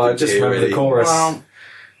 Well, I just hear remember the really- chorus. Well,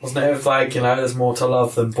 Wasn't it like, you know, there's more to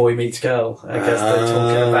love than boy meets girl? I guess they're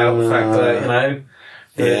talking about the fact that, you know,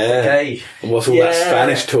 they're Yeah. gay. And what's all that Yeah.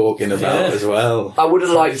 Spanish talking about Yeah. as well? I would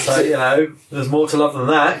have liked It's like, you know, there's more to love than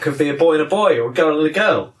that. Could be a boy and a boy, or a girl and a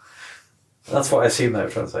girl. That's what I assume they were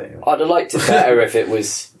trying to say. I'd have liked it better if it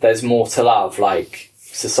was There's More to Love, like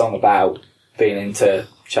it's a song about being into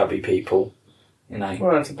chubby people, you know.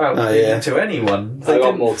 Well, it's about Oh, being yeah. to anyone. I got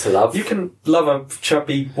didn't- more to love. You can love a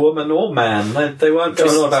chubby woman or man. They weren't going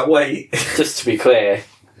on about weight. Just to be clear,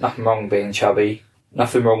 nothing wrong with being chubby.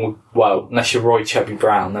 Nothing wrong with, well, unless you're Roy Chubby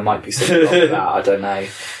Brown, there might be something wrong with that, I don't know.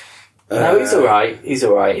 No, he's alright,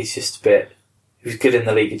 he's just a bit, he was good in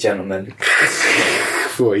the League of Gentlemen.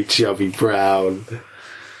 Roy Chubby Brown.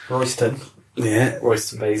 Royston. Yeah,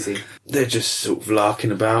 Royston Basie. they're just sort of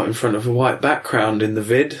larking about in front of a white background in the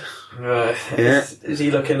vid. Yeah. Yeah. Is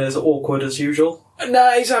he looking as awkward as usual?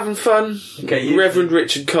 No, he's having fun. Okay, Reverend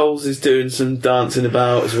Richard Coles is doing some dancing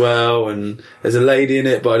about as well, and there's a lady in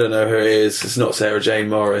it, but I don't know who it is. It's not Sarah Jane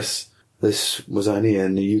Morris. This was only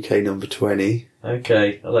in the UK number 20.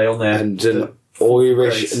 Okay, are they on there? And an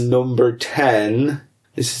Irish number 10.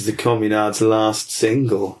 This is the Communards' last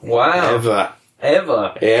single. Wow.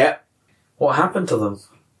 Ever. Yeah. What happened to them?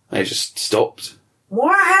 They just stopped.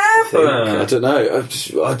 What I happened? don't know.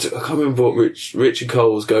 I can't remember what Richard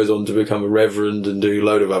Coles goes on to become a reverend and do a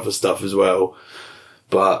load of other stuff as well.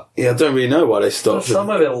 But, yeah, I don't really know why they stopped. Some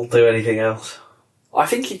of it will do anything else. I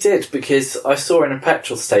think he did, because I saw in a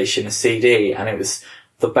petrol station a CD, and it was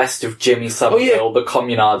the best of Jimmy Somerville, the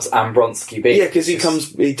Communards, and Bronski Beat. Yeah, because he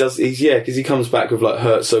comes back with like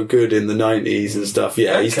 "Hurt So Good" in the 90s and stuff.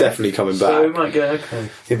 Yeah, he's definitely coming back. So we might get okay.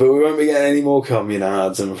 Yeah, but we won't be getting any more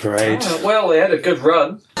Communards, I'm afraid. Oh, well, they had a good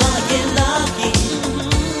run. Gonna get lucky.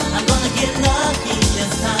 I'm gonna get lucky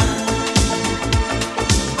this time.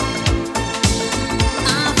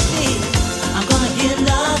 I feel I'm gonna get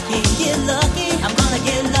lucky. I'm gonna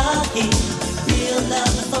get lucky. Real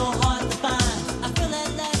love is so hard to find. I feel that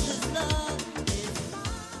life is love.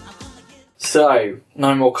 I'm gonna get. So,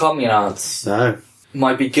 no more Communards. No.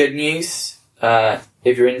 Might be good news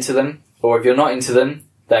if you're into them, or if you're not into them,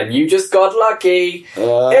 then you just got lucky.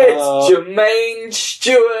 It's Jermaine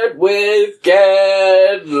Stewart with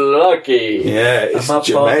Get Lucky. Yeah, it's I'm up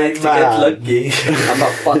all night Jermaine to get lucky. I'm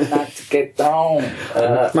up fun night to get down.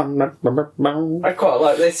 I quite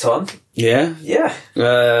like this one. Yeah? Yeah.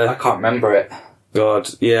 I can't remember it. God,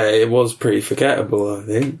 yeah, it was pretty forgettable, I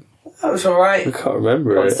think. That was alright. I can't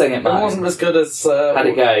remember Go on, it. sing it, It man. wasn't as good as... How'd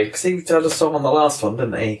it go? Because he had a song on the last one,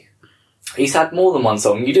 didn't he? He's had more than one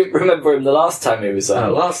song. You didn't remember him the last time he was on.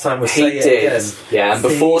 No, last time was He Say It did. Again. Yeah, and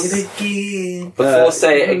before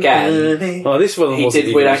Say It Again, Oh, this one he wasn't did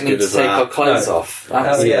even We as Don't Need good to as Take that. Our Clothes No. Off. That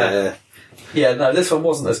was Oh, it. yeah. Yeah, no, this one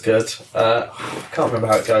wasn't as good. Can't remember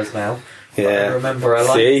how it goes now. But I remember I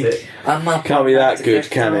liked See? it. I'm up Can't all be night that to good,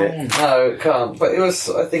 get can it? down. No, it can't. But it was,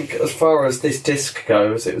 I think, as far as this disc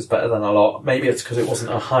goes, it was better than a lot. Maybe it's because it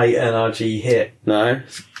wasn't a high NRG hit. No.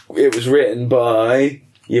 It was written by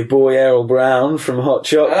your boy Errol Brown from Hot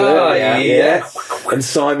Chocolate. Oh, yes. And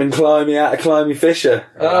Simon Climby out of Climby Fisher.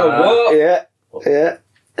 Oh, what? Yeah.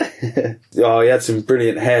 Oh, he had some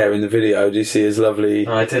brilliant hair in the video. Do you see his lovely...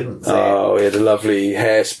 I didn't see it. Oh, he had a lovely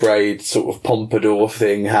hair-sprayed sort of pompadour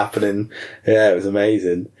thing happening. Yeah, it was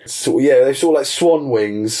amazing. So, yeah, they saw like swan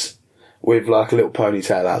wings with like a little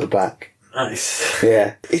ponytail out the back. Nice.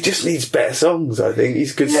 Yeah. He just needs better songs, I think.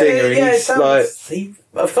 He's a good singer. And Yeah, it he's sounds...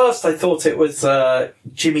 At first I thought it was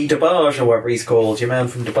Jimmy DeBarge or whatever he's called, your man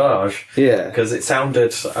from DeBarge. Yeah. Because it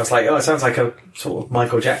sounded... I was like, oh, it sounds like a sort of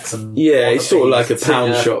Michael Jackson. Yeah, he's sort of like a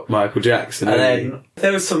pound singer. shop Michael Jackson. And isn't he? then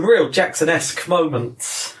there was some real Jackson-esque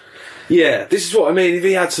moments. Yeah, this is what I mean. If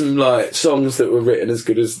he had some like songs that were written as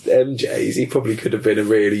good as MJ's, he probably could have been a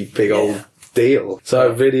really big old deal.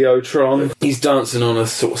 So Videotron, he's dancing on a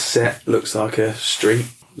sort of set, looks like a street.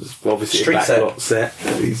 It's obviously Street a backlot set.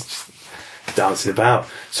 He's just dancing about.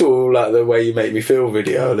 Sort of like the Way You Make Me Feel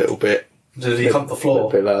video a little bit. Did he hump the A floor?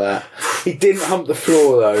 bit like that. He didn't hump the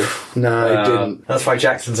floor though. No, he didn't. That's why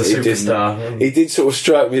Jackson's a He didn't. superstar. He did sort of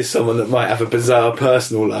strike me as someone that might have a bizarre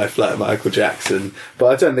personal life like Michael Jackson, but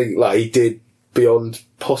I don't think like he did beyond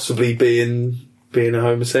possibly being a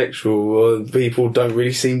homosexual, or people don't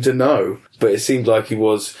really seem to know. But it seemed like he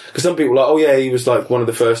was, because some people were like, oh yeah, he was like one of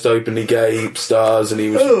the first openly gay stars and he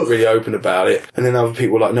was really open about it. And then other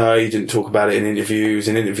people were like, no, he didn't talk about it in interviews.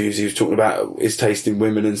 In interviews he was talking about his taste in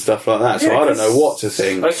women and stuff like that. So Yeah, I don't know 'cause what to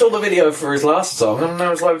think. I saw the video for his last song, and there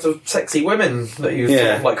was loads of sexy women that he was sort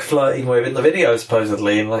Yeah. of like flirting with in the video,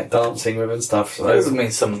 supposedly, and like dancing with and stuff. So That doesn't mean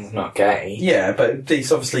someone's not gay. yeah, but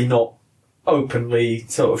he's obviously not openly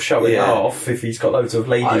sort of showing Yeah. that off if he's got loads of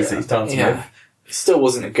ladies that he's dancing with. Yeah. It still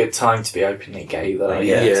wasn't a good time to be openly gay, though.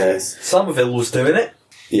 Yeah. Yeah. Somerville was doing it.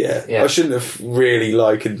 Yeah. Yeah. I shouldn't have really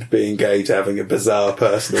likened being gay to having a bizarre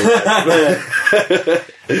personal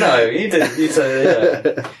life. No, he did.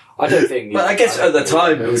 Yeah. I don't think. But I guess at the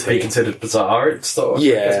time it would be considered bizarre. It's sort of,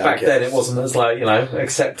 Yeah, because I back then guess. it wasn't as like,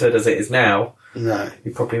 accepted as it is now. No.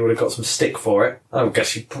 You probably would have got some stick for it. I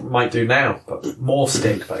guess you might do now, but more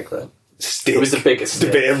stick back then. Stick. It was the biggest It's a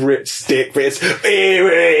stick. bit of rich stick, but it's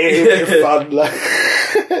very fun. Like.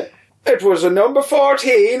 It was a number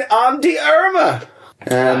 14 on the Irma.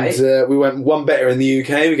 And we went one better in the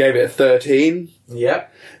UK. We gave it a 13.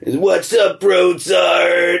 Yep. It's, what's up,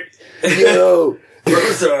 Brozart? Yo.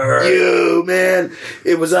 Brozart. Yo, man.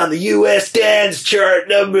 It was on the US dance chart,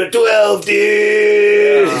 number 12,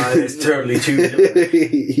 dude. It's totally too.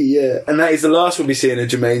 Yeah, and that is the last we'll be seeing of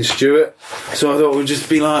Jermaine Stewart. So I thought we'd just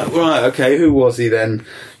be like, right, okay, who was he then?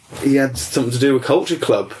 He had something to do with Culture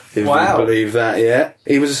Club, if Wow. you believe that, yeah.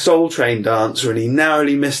 He was a Soul Train dancer and he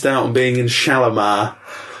narrowly missed out on being in Shalimar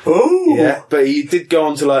Ooh! Yeah, but he did go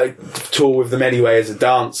on to like tour with them anyway as a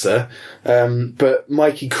dancer. But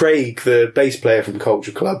Mikey Craig, the bass player from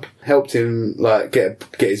Culture Club, helped him like get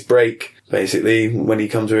his break. Basically, when he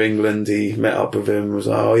come to England, he met up with him. Was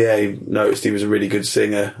like, oh yeah, he noticed he was a really good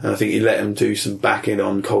singer, and I think he let him do some backing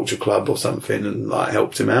on Culture Club or something, and like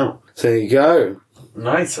helped him out. So there you go.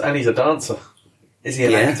 Nice, and he's a dancer. Is he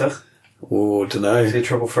an Yeah. actor? Oh, I don't know. Is he a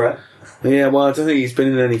triple threat? Yeah, well, I don't think he's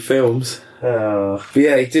been in any films. Oh. But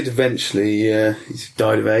yeah, he did eventually. He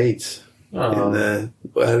died of AIDS in the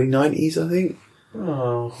early 90s, I think.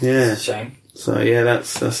 Oh. Yeah. Shame. So yeah,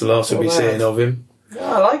 that's the last we'll be seeing of him.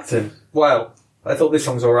 I liked him. Well, I thought this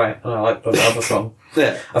song's alright. I liked the other song.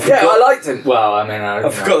 Yeah. Yeah, I liked him. Well, I mean, I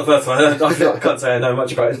forgot the first one. I can't say I know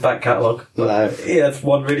much about his back catalogue. No. He had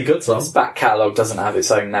one really good song. His back catalogue doesn't have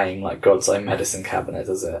its own name, like God's Own Medicine Cabinet,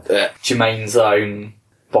 does it? Yeah. Jermaine's own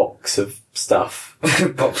box of stuff.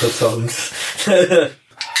 Box of songs.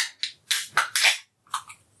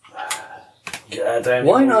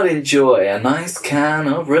 Why not enjoy a nice can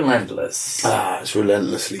of Relentless? It's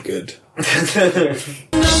relentlessly good. Nothing's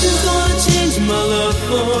gonna change my love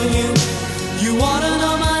for you. You wanna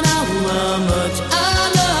know by now how much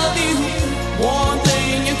I love you. One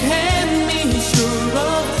thing you can be sure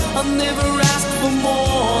of, I'll never ask for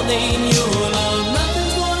more than your love.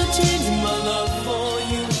 Nothing's gonna change my love for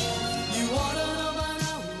you. You wanna know by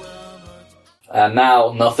now how much. And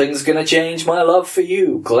now, nothing's gonna change my love for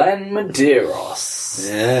you, Glenn Medeiros.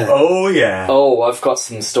 Yeah. Oh, yeah. Oh, I've got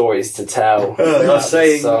some stories to tell. I about was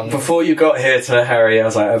saying, this song. before you got here to Harry, I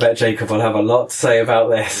was like, I bet Jacob will have a lot to say about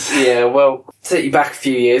this. Yeah, well, take you back a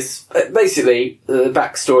few years. Basically, the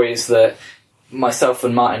backstory is that myself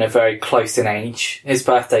and Martin are very close in age. His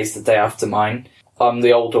birthday's the day after mine. I'm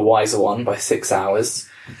the older, wiser one by 6 hours.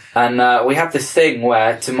 And we have this thing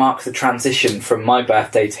where, to mark the transition from my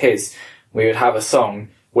birthday to his, we would have a song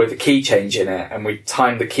with a key change in it, and we'd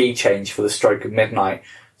time the key change for the stroke of midnight.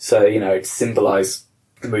 So, you know, it'd symbolise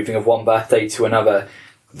the moving of one birthday to another.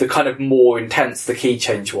 The kind of more intense the key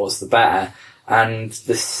change was, the better. And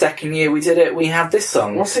the second year we did it, we had this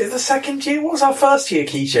song. Was it the second year? What was our first year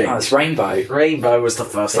key change? Oh, it's Rainbow. Rainbow was the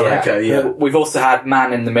first one. Okay, yeah. We've also had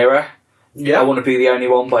Man in the Mirror. Yeah. I Want to Be the Only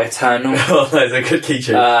One by Eternal. Oh, that's a good key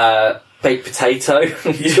change. Baked Potato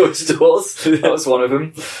from George Dawes. That was one of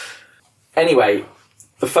them. Anyway,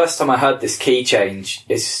 the first time I heard this key change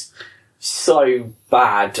is so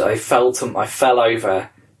bad. I fell over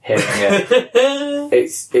hearing it.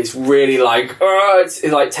 It's really like,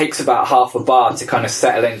 it like takes about half a bar to kind of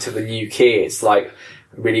settle into the new key. It's like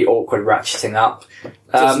really awkward ratcheting up.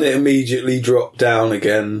 Doesn't it immediately drop down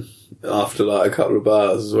again after like a couple of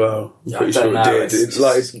bars as well? I'm pretty I don't sure know, it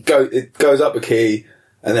did. It goes up a key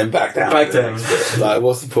and then back down. Back down. Like,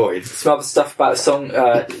 what's the point? Some other stuff about the song,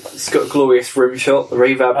 it's got a glorious rim shot. The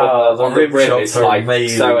reverb the on the rim rim shots is are like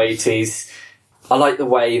amazing. so 80s. I like the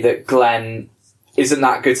way that Glenn isn't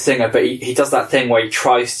that good singer, but he does that thing where he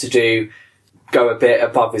tries to go a bit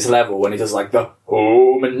above his level when he does like the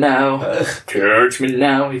home and now, church me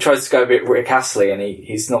now. He tries to go a bit Rick Astley and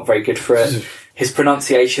he's not very good for it. His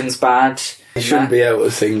pronunciation's bad. He shouldn't be able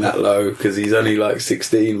to sing that low because he's only like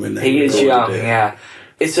 16 when they He is recorded young, it. yeah.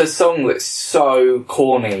 It's a song that's so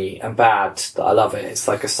corny and bad that I love it. It's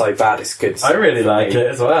like a so bad it's good. I really like it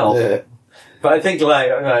as well. Yeah. But I think,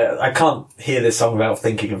 like, I can't hear this song without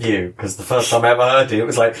thinking of you, because the first time I ever heard it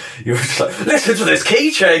was like, you were just like, listen to this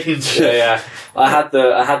key change! Yeah. I had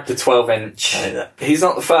the 12-inch. He's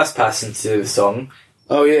not the first person to do the song.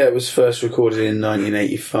 Oh yeah, it was first recorded in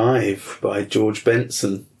 1985 by George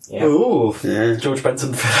Benson. Yeah. Ooh, Yeah. George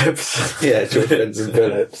Benson Phillips. Yeah, George Benson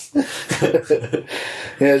Phillips.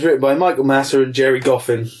 Yeah, it's written by Michael Masser and Jerry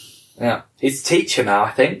Goffin. Yeah. He's a teacher now,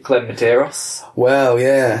 I think, Glenn Medeiros. Well,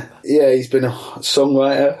 yeah. Yeah, he's been a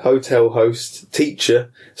songwriter, hotel host,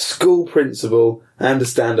 teacher, school principal, and a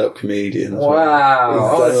stand-up comedian. as well. Wow. He's I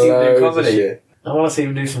done want to see him do loads of comedy. shit. I want to see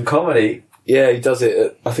him do some comedy. Yeah, he does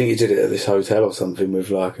it I think he did it at this hotel or something with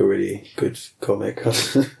like a really good comic.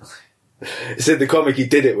 He said the comic he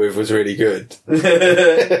did it with was really good.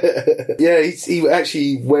 Yeah, he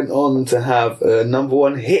actually went on to have a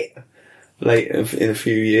 #1 hit late in a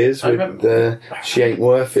few years I with remember. She Ain't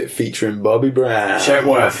Worth It featuring Bobby Brown. She Ain't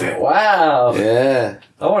Worth It. Wow. Yeah.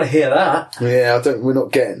 I want to hear that. Yeah, we're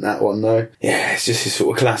not getting that one though. Yeah, it's just his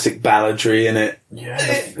sort of classic balladry in it. Yeah.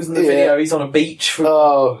 Isn't the video he's on a beach?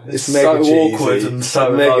 Oh, it's mega so cheesy. awkward and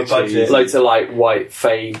so Mega low budget. cheesy. Loads of like white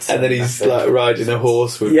fades. And then he's nothing. like riding a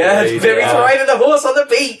horse with Yeah, the lady. he's riding a horse on the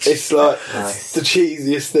beach. It's like Nice. the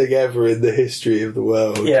cheesiest thing ever in the history of the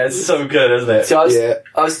world. Yeah, it's so good, isn't it? So Yeah.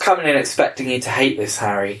 I was coming in expecting you to hate this,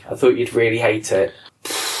 Harry. I thought you'd really hate it.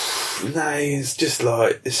 No, it's just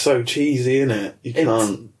like, it's so cheesy, isn't it? You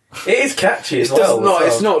can't... It is catchy as It doesn't well.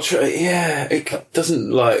 it's not true. Yeah, it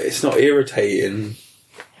doesn't it's not irritating,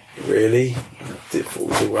 really. It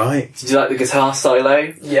was alright. Did you like the guitar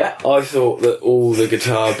solo? Yeah. I thought that all the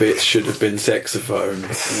guitar bits should have been saxophone.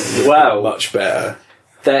 Wow. Much better.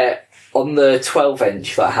 There, on the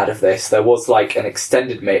 12-inch that I had of this, there was like an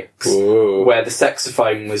extended mix Whoa. where the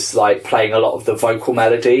saxophone was like playing a lot of the vocal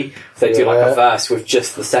melody. They do like Yeah. a verse with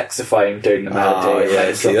just the saxophone doing the melody. Oh, and yeah,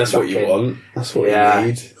 then see, that's what dropping you back in. want. That's what Yeah. you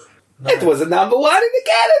need. It was a number one in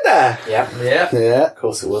Canada! Yeah, Yeah. Yeah. of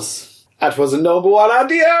course it was. That was a number one on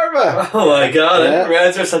the Irma! Oh my god, I Yeah. didn't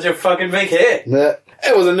realise it was such a fucking big hit. Yeah.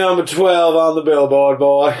 It was a number 12 on the Billboard,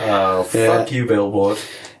 boy. Oh, Yeah. fuck you, Billboard.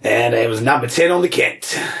 And it was number 10 on the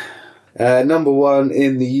Kent. Number one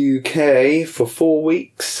in the UK for 4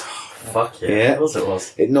 weeks. Fuck yeah. Yeah. Of course it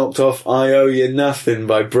was. It knocked off I Owe You Nothing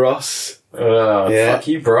by Bros. Yeah. Fuck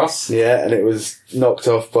you, Bros. Yeah, and it was knocked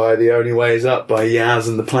off by The Only Way Is Up by Yaz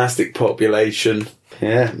and the Plastic Population.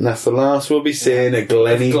 Yeah, and that's the last we'll be seeing a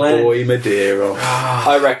Glenny Glenn. Boy Madeira.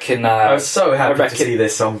 I reckon. I was so happy reckon- to see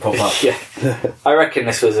this song pop up. Yeah, I reckon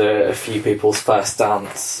this was a few people's first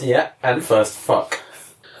dance. Yeah, and first fuck.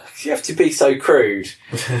 You have to be so crude.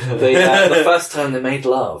 The first time they made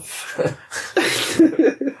love.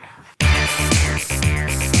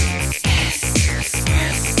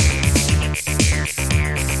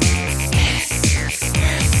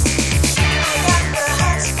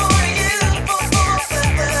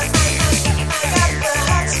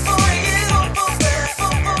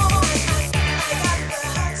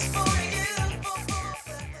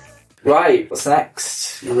 Right, what's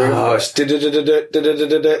next? Oh, it's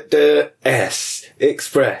S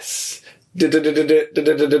Express.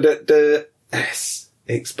 S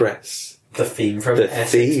Express. The theme from The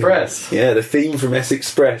S theme. Express. Yeah, the theme from S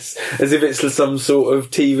Express. As if it's some sort of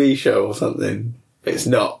TV show or something. It's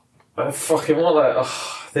not. Fucking what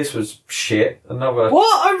this was shit. Another...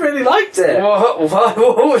 What? I really liked it. What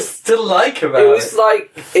was to like about It it? was like,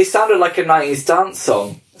 it sounded like a 90s dance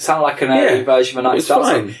song. It sounded like an early Yeah, version of a it 90s was dance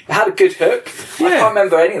fine. song. It had a good hook. I Yeah. can't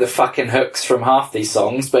remember any of the fucking hooks from half these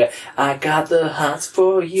songs, but I got the hearts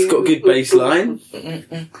for you. It's got a good bass line.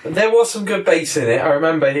 There was some good bass in it. I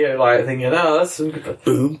remember here, like, thinking, oh, that's some good...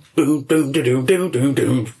 Boom, boom, boom, doom, doom, doom, doom,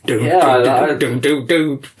 doom, Yeah, doom, doom,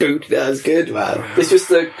 doom, doom. That was good, man. This was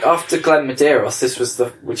after Glenn Medeiros, this was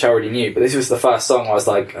which I already knew, but this was the first song where I was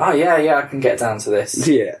like, oh yeah, I can get down to this.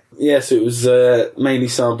 Yeah. Yes, it was mainly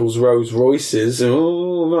samples Rolls Royces.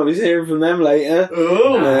 Oh, might be hearing from them later.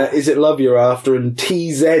 Is It Love You're After? And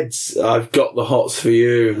TZ's I've Got the Hots for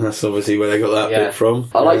You. That's obviously where they got that Yeah. bit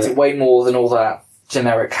from. I liked it way more than all that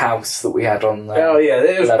generic house that we had on there. Oh yeah,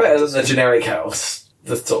 it was Eleven. better than the generic house.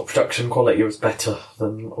 The sort of production quality was better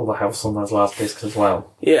than all the house on those last discs as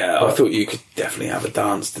well. Yeah, I thought you could definitely have a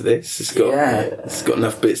dance to this. It's got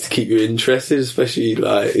enough bits to keep you interested, especially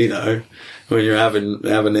like, you know, when you're having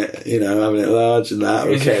it, you know, having it large and that.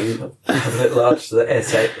 Okay. A bit large to the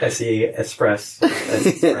SE Express.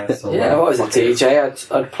 Express or Yeah, what was it, whatever.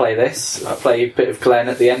 DJ? I'd play this. I'd play a bit of Glenn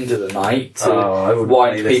at the end of the night to I wouldn't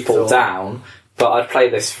wind play this people at all. down. But I'd play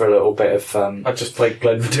this for a little bit of... I just played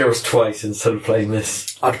Glenn Medeiros twice instead of playing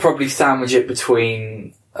this. I'd probably sandwich it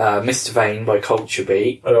between Mr. Vane by Culture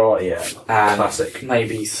Beat Oh yeah, and classic.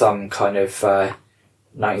 maybe some kind of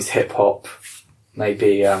 90s hip-hop.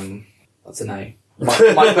 Maybe, I don't know.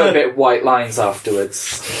 Might put a bit of White Lines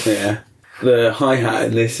afterwards. Yeah. The hi-hat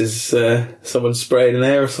in this is someone spraying an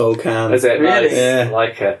aerosol can. Is it? Really? Nice. Yeah. I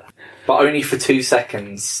like it. But only for 2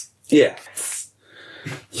 seconds. Yeah.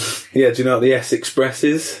 Yeah, do you know what the S Express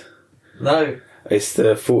is? No. It's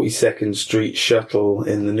the 42nd Street shuttle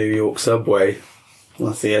in the New York subway.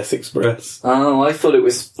 That's the S Express. Oh, I thought it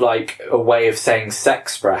was like a way of saying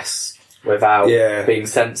Sexpress without Yeah. being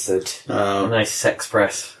censored. Nice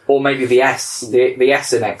Express. Or maybe the S, the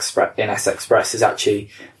S in S Express is actually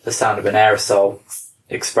the sound of an aerosol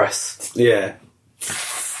express. Yeah.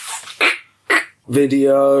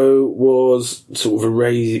 Video was sort of a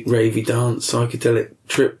ravey dance, psychedelic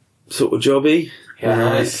trip sort of jobby. Yeah.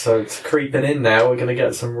 Nice. So it's creeping in now. We're going to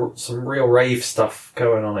get some real rave stuff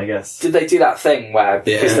going on, I guess. Did they do that thing where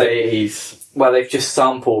because Yeah. they've just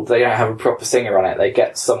sampled, they don't have a proper singer on it, they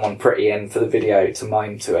get someone pretty in for the video to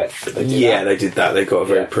mime to it? Did they do Yeah, that? they did that. They got a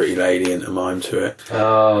very Yeah. pretty lady in to mime to it.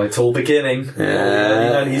 Oh, it's all beginning.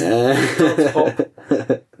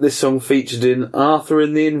 This song featured in Arthur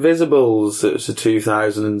and the Invisibles. It was a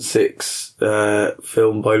 2006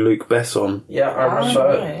 film by Luc Besson, Yeah, I remember.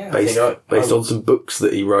 right, yeah. based on some books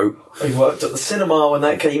that he wrote. I worked at the cinema when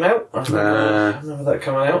that came out. I remember that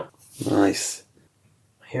coming out. Nice.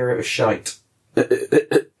 I hear it was shite.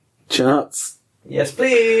 charts. Yes,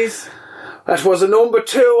 please. That was a number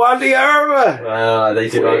 2 on the Irma. They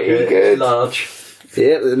do like Pretty it. good. Large.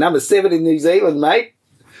 Yeah, the number 7 in New Zealand, mate.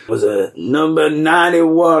 Was a number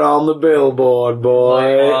 91 on the Billboard, boy.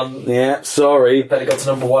 91. Yeah, sorry. Then it got to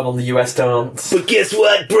number 1 on the US dance. But guess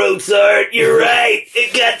what, Brozart? You're right.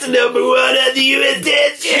 It got to number 1 on the US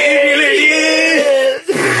dance chart.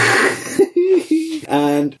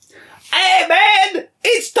 And, hey, man!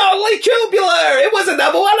 It's totally tubular! It was a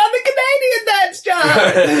number 1 on the Canadian dance chart!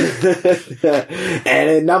 And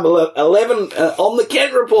at number 11 on the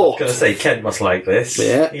Kent I was Report. going to say, Kent must like this.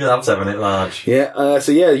 Yeah. He loves having it large. Yeah,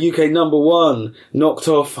 UK number 1, Knocked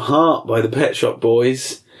Off Heart by the Pet Shop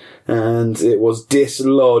Boys. And it was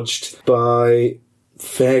dislodged by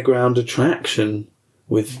Fairground Attraction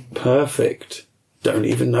with Perfect. Don't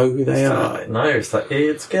even know who they are. No, it's like,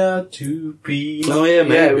 it's got to be. Oh yeah,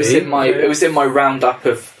 maybe. Yeah, it was in my roundup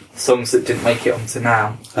of songs that didn't make it onto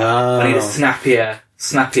now. I need a snappier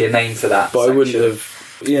name for that. But I wouldn't section.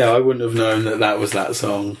 have. I wouldn't have known that was that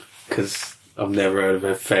song because I've never heard of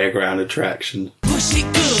a Fairground Attraction. Push it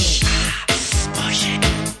good. Push it.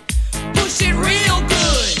 Push it real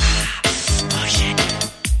good. Push it.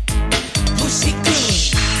 Push it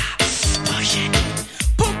good. Push it.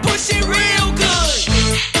 Push it real good.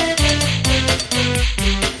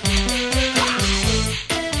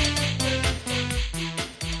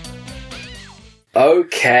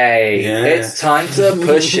 Okay, Yeah. it's time to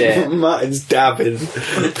push it. Martin's dabbing.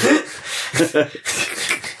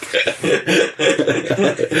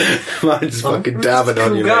 Martin's fucking dabbing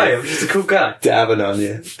on you, guy. mate. I'm just a cool guy. Dabbing on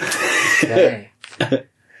you. Okay.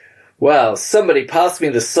 Well, somebody pass me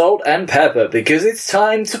the salt and pepper because it's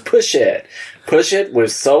time to push it. Push it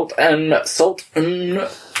with salt and pepper.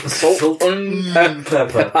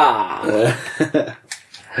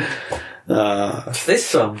 This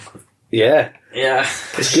song. Yeah, Yeah.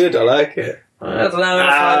 it's good. I like it. I don't know. I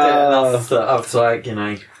find it enough that I was like,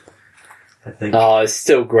 I think. Oh, it's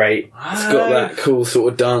still great. It's got that cool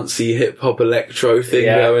sort of dancey hip hop electro thing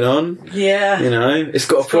Yeah. going on. Yeah. You know, it's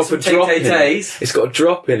got a proper some drop in it. tay-tay-tays. It's got a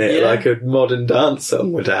drop in it Yeah. like a modern dance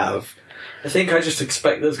song would have. I think I just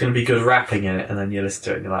expect there's going to be good rapping in it, and then you listen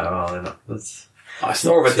to it and you're like, oh, they're not. It's It's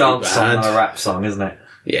more of not a too dance song bad. than a rap song, isn't it?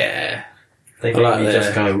 Yeah. They I make like me the-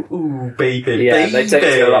 just go, ooh, baby, Yeah, baby. they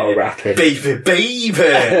don't do a lot of rapping. Baby,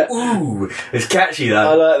 baby. Ooh. It's catchy, I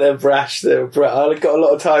though. like their brash. I've got a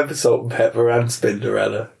lot of time for Salt and Pepper and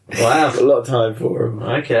Spinderella. Wow. Got a lot of time for them.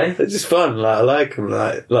 Okay. They're just fun. Like I like them.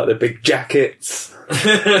 Like their big jackets.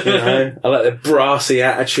 You know, I like their brassy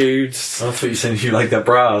attitudes. I thought you said you like their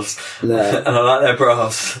bras. No. And I like their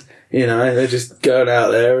bras. You know, they're just going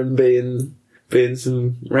out there and being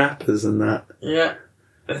some rappers and that. Yeah.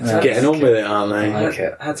 Getting on with it, aren't they? I like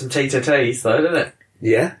it. Had some tay-tay-tays, though, didn't it?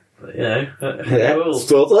 Yeah. Yeah. Yeah.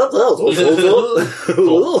 Salt and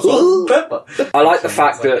pepper. I like the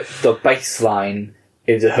fact that the bass line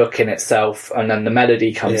is a hook in itself, and then the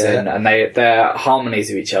melody comes Yeah. in, and they're harmonies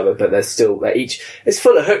of each other, but they're each. It's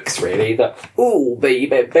full of hooks, really. The ooh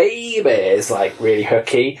baby baby is like really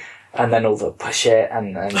hooky, and then all the push it,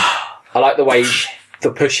 and then I like the way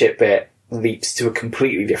the push it bit leaps to a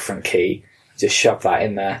completely different key. Just shove that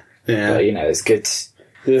in there. Yeah. But, it's good,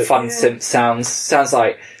 Yeah. fun synth sounds. Sounds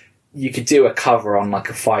like you could do a cover on like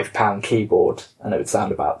a £5 keyboard, and it would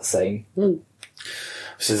sound about the same.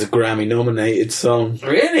 This is a Grammy nominated song.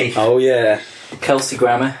 Really? Oh yeah. Kelsey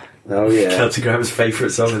Grammer. Oh yeah. Kelsey Grammer's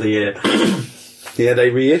favourite song of the year. Yeah,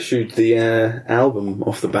 they reissued the album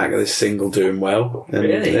off the back of this single doing well. And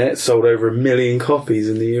Really? yeah, it sold over 1 million copies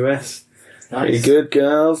in the US. Pretty Nice. good,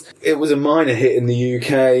 girls. It was a minor hit in the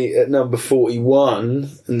UK at number 41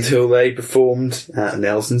 until they performed at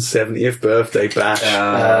Nelson's 70th birthday bash.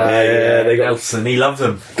 Yeah, they got, Nelson, he loved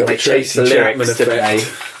them. got They the changed Tracy the Chapman lyrics, didn't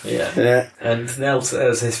effect. Yeah. Yeah. And Nelson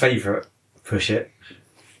was his favourite. Push it.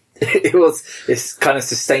 It's kind of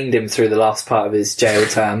sustained him through the last part of his jail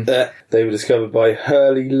term. They were discovered by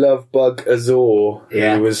Hurley Lovebug Azor,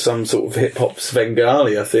 Yeah. who was some sort of hip-hop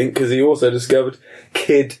Svengali, I think, because he also discovered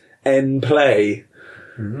Kid N Play.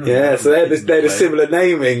 Yeah, so they had a similar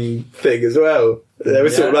naming thing as well. They were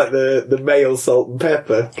sort of Yeah. like the male Salt and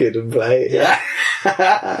Pepper Kid and Play. Yeah.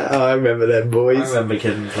 Oh, I remember them I boys. remember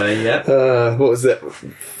Kid and Play, yeah. What was that?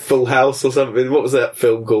 Full House or something? What was that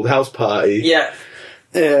film called? House Party? Yeah.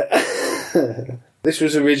 Yeah. This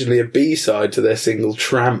was originally a B-side to their single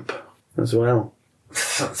Tramp as well.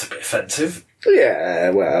 That's a bit offensive.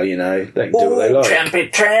 Yeah, well, they can do what they like.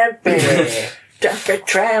 Trampy, trampy, trampy,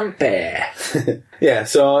 trampy. Yeah,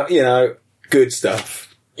 so, good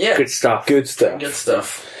stuff. Yeah. Good stuff. Good stuff. Good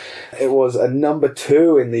stuff. It was a number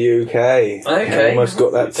 2 in the UK. Okay. Almost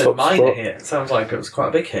got that It's a top minor spot. hit. Sounds like it was quite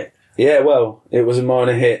a big hit. Yeah, well, it was a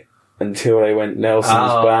minor hit until they went Nelson's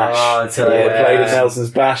Bash. Until they they played at Nelson's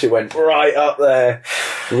Bash, it went right up there,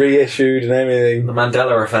 reissued and everything. The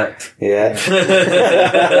Mandela effect. Yeah.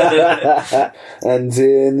 And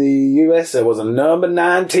in the US, there was a number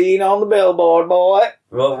 19 on the Billboard, boy.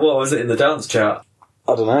 Well, what was it in the dance chart?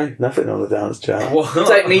 I don't know, nothing on the dance chart. What? You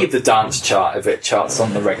don't need the dance chart if it charts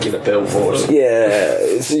on the regular Billboard. Yeah,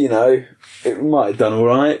 it's, you know, it might have done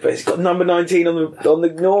alright, but it's got number 19 on the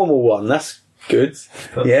normal one. That's good.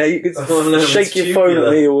 Yeah, you could no, shake your it's phone at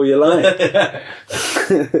tubular. me all you like.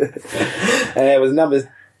 It was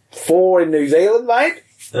number 4 in New Zealand, mate.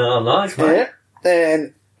 Oh, nice, mate. Yeah.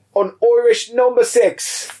 And on Irish number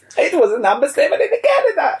 6, it was a number 7 in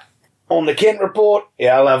Canada. On the Kent Report,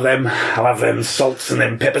 yeah, I love them. I love them salts and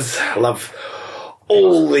them peppers. I love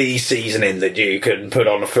all the seasoning that you can put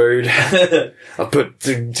on the food. I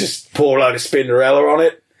just pour a load of Spinderella on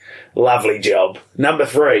it. Lovely job. Number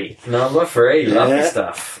 3. Number 3, lovely Yeah.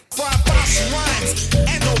 stuff. Five boss rhymes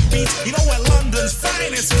and no beats. You know we're London's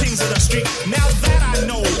finest kings of the street. Now that I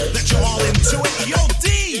know that you're all into it, yo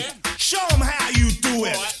D, show 'em how you do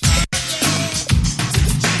it.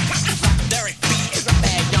 Derek B is a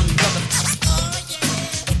bad young brother.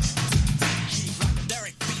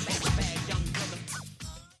 Derek B is a bad young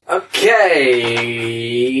brother.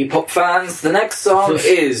 Okay, pop fans, the next song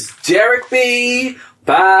is Derek B,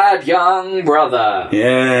 Bad Young Brother.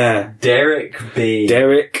 Yeah. Derek B.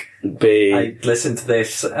 Derek B. I listened to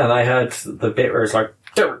this and I heard the bit where it's like,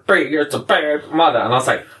 Derek B, you're a bad mother. And I was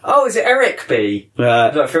like, oh, is it Eric B?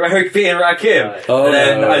 Like, from Eric B and Rakim. Oh, and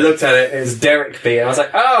then no. I looked at it, it was Derek B. And I was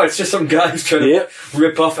like, oh, it's just some guy who's trying Yep. to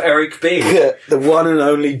rip off Eric B. The one and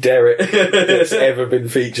only Derek that's ever been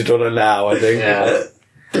featured on a Now, I think. Yeah.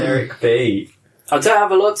 Derek B. I don't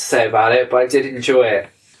have a lot to say about it, but I did enjoy it.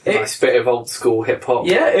 Nice bit of old school hip hop.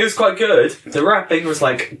 Yeah, it was quite good. The rapping was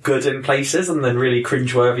like good in places and then really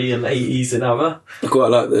cringeworthy in 80s in other. I quite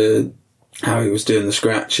like how he was doing the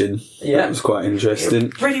scratching. Yeah. That was quite interesting.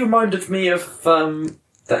 It really reminded me of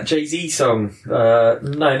that Jay-Z song,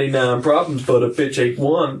 99 Problems, but a bitch ain't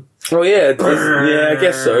one. Oh yeah, yeah, I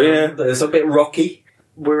guess so, yeah. It's a bit rocky.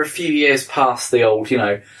 We're a few years past the old,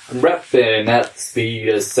 I'm rapping at the speed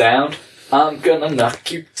of sound. I'm gonna knock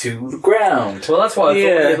you to the ground. Well, that's what I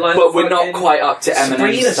Yeah, thought. You'd like But we're not fucking quite up to Sabrina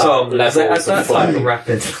Eminem's song levels as of that type of flow.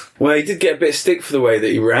 rapping. Well, he did get a bit of stick for the way that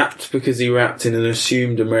he rapped, because he rapped in an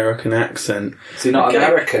assumed American accent. Is he not Okay.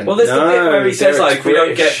 American? Well, there's the bit where he says, Derek's like, we don't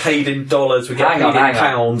get British. paid in dollars, we get Hang paid on, in hang on.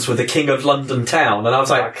 pounds. We're the king of London town. And I was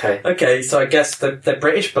like, Okay. so I guess they're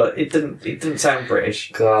British, but it didn't sound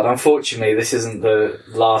British. God, unfortunately, this isn't the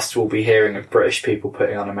last we'll be hearing of British people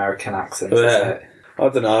putting on American accents, is Yeah. it? I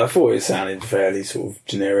don't know, I thought it sounded fairly sort of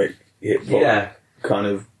generic hip-hop Yeah. kind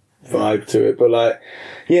of vibe to it, but like,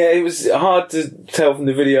 yeah, it was hard to tell from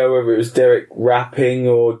the video whether it was Derek rapping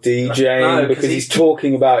or DJing, No, 'cause because he's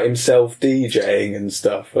talking about himself DJing and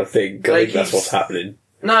stuff, I think. I Like, think that's he's- what's happening.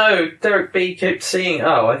 No, Derek B kept singing.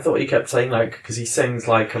 Oh, I thought he kept saying like because he sings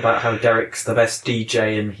like about how Derek's the best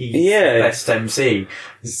DJ and he's Yeah. the best MC.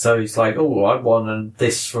 So he's like, oh, I won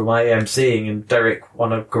this for my MCing, and Derek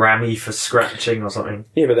won a Grammy for scratching or something.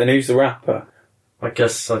 Yeah, but then who's the rapper? I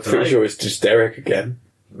guess I don't know. Pretty sure it's just Derek again.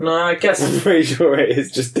 No, I guess I'm pretty sure it is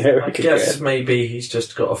just Derek guess again. maybe he's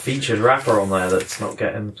just got a featured rapper on there that's not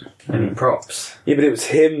getting any props. Yeah, but it was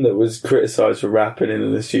him that was criticised for rapping in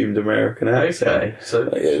an assumed American accent. Okay, so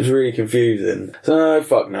Like, it was really confusing. So,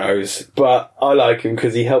 fuck knows. But I like him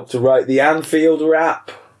because he helped to write the Anfield rap.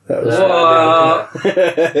 That was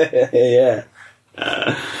yeah.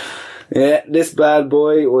 Yeah, this bad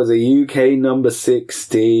boy was a UK number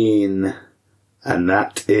 16. And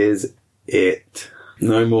that is it.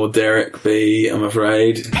 No more Derek B, I'm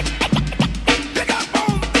afraid. Get past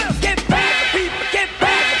the people, get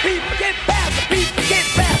past the people, get past the people, get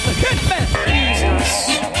past the good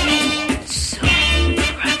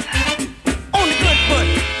on the good foot.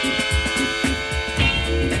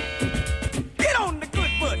 Get on the good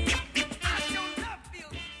foot.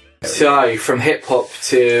 So, from hip hop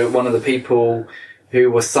to one of the people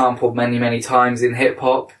who was sampled many, many times in hip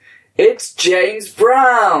hop, it's James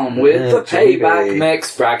Brown with the Payback JB.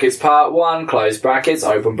 Mix, brackets part 1, close brackets,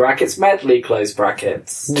 open brackets, medley, close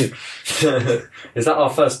brackets. is that our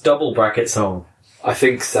first double bracket song? I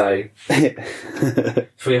think so.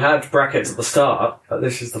 So we had brackets at the start, but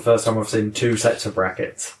this is the first time I've seen 2 sets of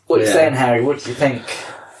brackets. What are you Yeah. saying, Harry? What do you think?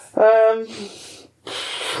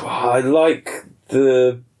 I like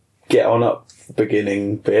the get on up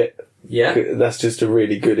beginning bit. Yeah. That's just a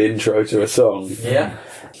really good intro to a song. Yeah.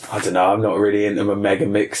 I don't know, I'm not really into my mega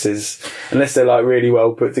mixes. Unless they're like really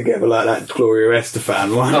well put together, like that Gloria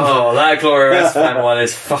Estefan one. Oh, that Gloria Estefan one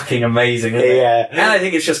is fucking amazing, isn't it? Yeah. And I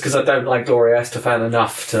think it's just because I don't like Gloria Estefan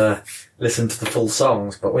enough to listen to the full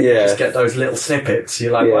songs, but when you Yeah. just get those little snippets,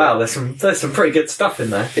 you're like, Yeah. wow, there's some pretty good stuff in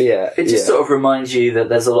there. Yeah. It just sort of reminds you that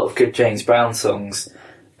there's a lot of good James Brown songs.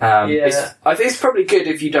 I think it's probably good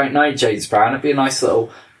if you don't know James Brown. It'd be a nice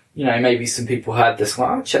little, maybe some people heard this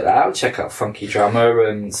one. I'll check that out. Check out Funky Drummer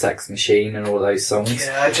and Sex Machine and all those songs.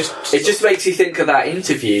 Yeah, It just makes you think of that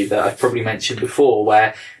interview that I've probably mentioned before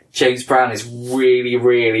where James Brown is really,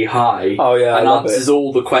 really high Oh, yeah, I and love answers it.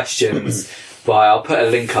 all the questions by, I'll put a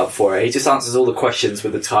link up for it. He just answers all the questions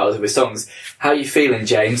with the titles of his songs. How you feeling,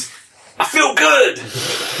 James? I feel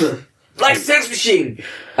good! Like Sex Machine!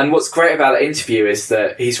 And what's great about that interview is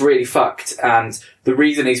that he's really fucked, and the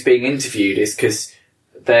reason he's being interviewed is because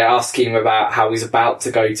they're asking him about how he's about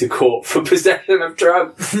to go to court for possession of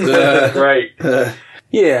drugs. Great.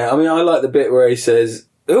 Yeah, I mean, I like the bit where he says,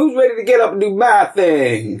 "Who's ready to get up and do my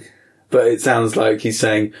thing?" But it sounds like he's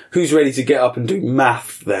saying, "Who's ready to get up and do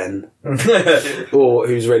math then?" Or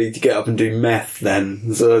 "Who's ready to get up and do meth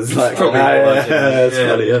then?" So it's like, Probably that's yeah.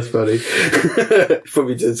 funny, that's funny.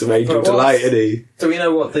 Probably did some Angel But Delight, didn't he? Do we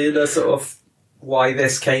know what the sort of why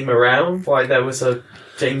this came around? Why there was a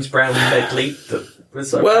James Brown medley that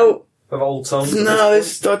was Well, of old songs? no,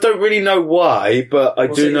 I don't really know why, but I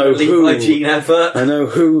do know Levi who. Jean advert. I know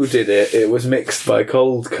who did it. It was mixed by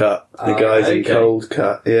Cold Cut. The guys in okay. Cold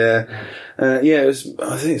Cut. Yeah. Yeah, it was,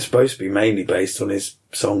 I think it's supposed to be mainly based on his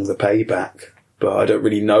song The Payback. But I don't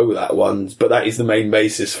really know that one. But that is the main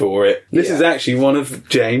basis for it. This is actually one of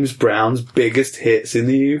James Brown's biggest hits in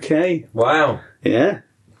the UK. Wow. Yeah.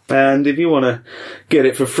 And if you want to get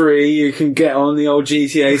it for free, you can get on the old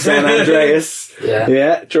GTA San Andreas. Yeah.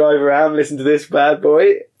 Yeah, drive around, listen to this bad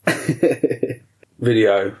boy.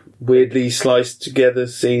 Video. Weirdly sliced together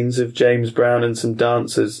scenes of James Brown and some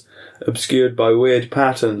dancers, obscured by weird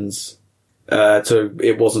patterns. So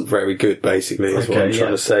it wasn't very good, basically, is what Okay, I'm trying yeah.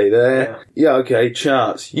 to say there. Yeah, okay,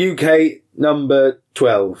 charts. UK number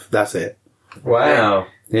 12. That's it. Wow.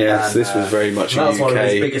 Yeah, And, so this was very much That a was one of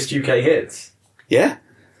his UK. biggest UK hits. Yeah.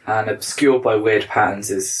 And Obscured by Weird Patterns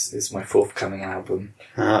is my forthcoming album.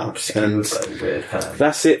 Ah, and Weird fan.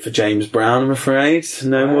 that's it for James Brown, I'm afraid.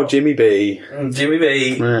 No Wow. more Jimmy B. Jimmy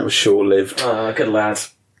B. That was short-lived. Oh, good lad.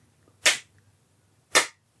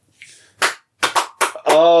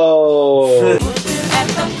 Oh! At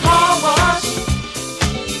the car wash.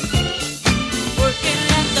 Working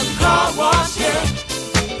at the car wash, yeah.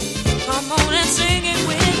 Come on and sing it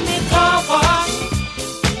with me, car wash.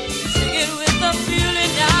 Sing it with the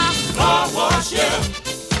feeling now, car wash, yeah.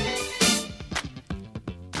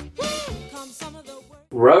 Come some of the work.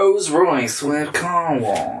 Rolls Royce with Car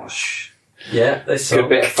Wash. Yeah, this song. Good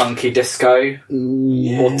bit of funky disco.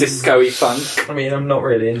 Or disco-y funk. I mean, I'm not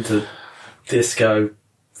really into disco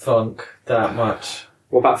funk that much.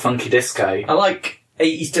 What about funky disco? I like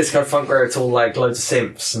 80s disco funk where it's all like loads of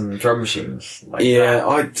synths and drum machines. Like Yeah,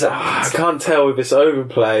 that. I can't tell if it's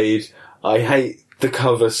overplayed. I hate the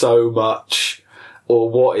cover so much, or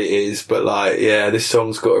what it is, but like, yeah, this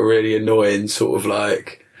song's got a really annoying sort of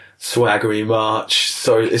like swaggery march.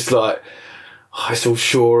 So it's like, it's all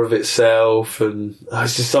sure of itself, and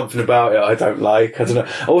it's just something about it I don't like. I don't know.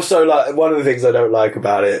 Also, like, one of the things I don't like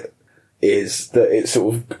about it is that it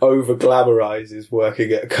sort of over glamorizes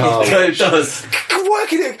working at a car It wash. does.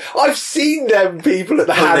 Working at, I've seen them people at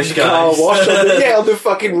the hand Polish car guys. wash on the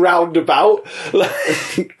fucking roundabout. Like,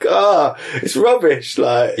 it's rubbish.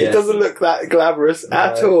 Like, Yeah. it doesn't look that glamorous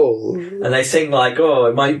at all. And they sing like, oh,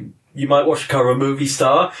 you might watch a car of a movie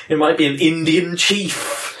star. It might be an Indian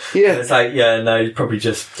chief. Yeah. And it's like, yeah, no, it's probably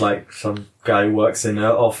just like some guy who works in an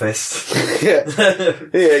office. Yeah.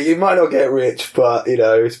 Yeah, you might not get rich, but,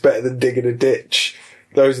 it's better than digging a ditch.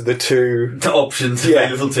 Those are the two, The options Yeah.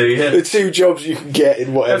 available to you. the two jobs you can get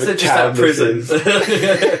in whatever They're just out town of this prison.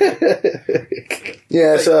 is.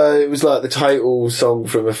 Yeah, so it was like the title song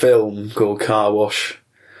from a film called Car Wash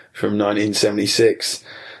from 1976.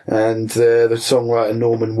 And the songwriter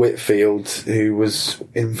Norman Whitfield, who was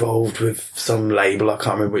involved with some label, I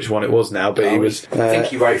can't remember which one it was now, but he was... I think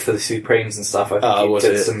he wrote for the Supremes and stuff. I think he was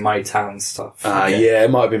did it? some Motown stuff. Yeah, it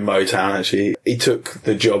might have been Motown, actually. He took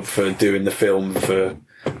the job for doing the film for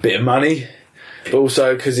a bit of money, but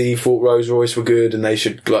also because he thought Rolls Royce were good and they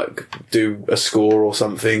should, like, do a score or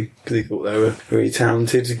something, because he thought they were really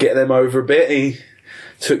talented. To get them over a bit, he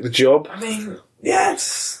took the job. I mean, yeah,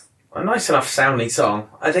 it's a nice enough sounding song.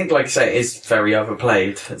 I think, like I say, it is very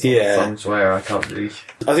overplayed. It's one of the Yeah. songs where I can't really...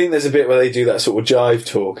 I think there's a bit where they do that sort of jive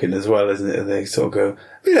talking as well, isn't it? And they sort of go,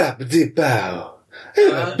 "Bow, bow."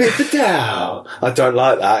 I don't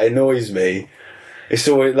like that. It annoys me. It's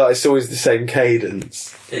always the same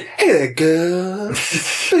cadence. Hey there, girl.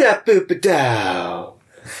 Bow.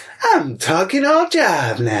 I'm talking all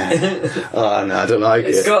jive now. Oh no, I don't like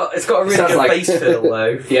It's it. got a really Sounds good like- bass fill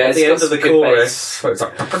though. Yeah, at it's the got end of the some good chorus, where it's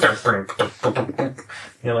like,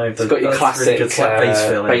 you know, It's got your classic good slap bass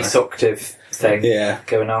fill. in bass there. octave thing Yeah.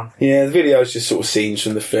 going on. Yeah, the video is just sort of scenes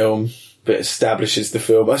from the film, but establishes the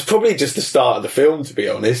film. It's probably just the start of the film, to be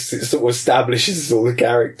honest. It sort of establishes all the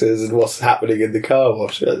characters and what's happening in the car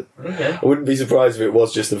wash. I Okay. wouldn't be surprised if it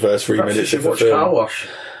was just the first 3 Perhaps you minutes should of the watch film. Car Wash.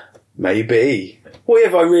 Maybe. Well, yeah,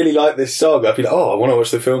 if I really like this song, I'd be like, oh, I want to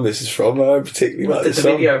watch the film this is from. I particularly like Did this the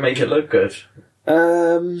song. video make it look good?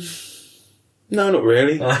 No, not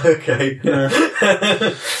really. Okay.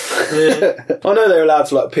 I know they're allowed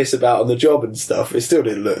to like piss about on the job and stuff. It still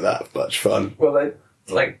didn't look that much fun.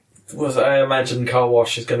 Well, I imagine Car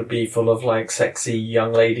Wash is going to be full of like sexy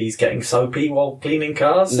young ladies getting soapy while cleaning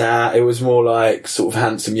cars. Nah, it was more like sort of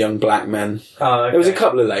handsome young black men. Oh, okay. There was a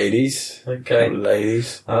couple of ladies. Okay. Couple of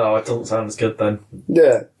ladies. Oh, it doesn't sound as good then.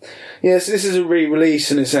 Yeah. Yeah, so this is a re-release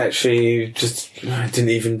and it's actually just it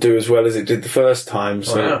didn't even do as well as it did the first time.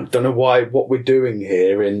 So Wow. I don't know what we're doing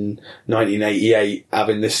here in 1988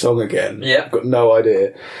 having this song again. Yeah. I've got no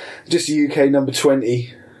idea. Just UK number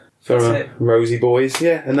 20 for That's it. Rosie Boys.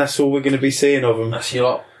 Yeah, and that's all we're going to be seeing of them. That's your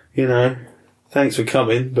lot. You know, thanks for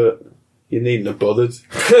coming, but you needn't have bothered.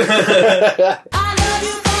 I love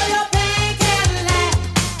you for your pink Cadillac,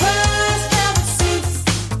 rose velvet seats,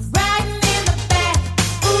 riding in the back,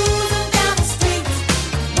 oozing down the street,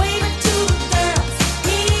 waving to the girls,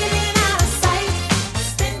 healing out of sight,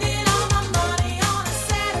 spending all my money on a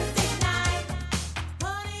Saturday night.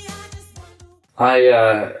 Honey, I just want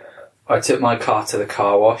to. I took my car to the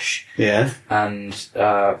car wash Yeah. and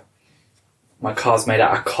my car's made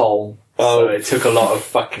out of coal. Oh. So it took a lot of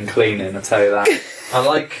fucking cleaning, I'll tell you that. I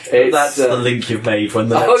like It's, that's the link you've made when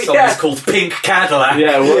the Oh, next song yeah. is called Pink Cadillac.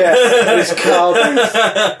 Yeah, Yes, this car.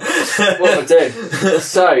 what I did.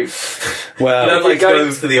 So, I Well, don't like going-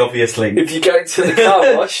 going for the obvious link. if you go to the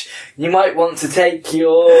car wash, you might want to take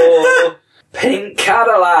your pink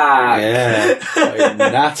Cadillac. yeah. By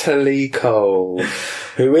Natalie Cole,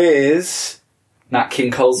 who is Nat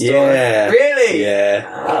King Cole's daughter. yeah, Really?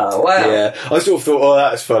 yeah. Oh, wow. Yeah, I sort of thought, oh,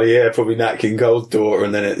 that's funny. Yeah, probably Nat King Cole's daughter,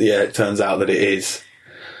 and then it turns out that it is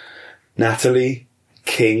Natalie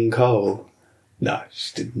King Cole. No,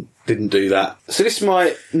 she didn't do that. So this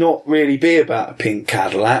might not really be about a pink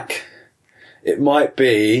Cadillac. It might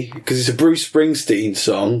be because it's a Bruce Springsteen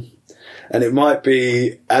song, and it might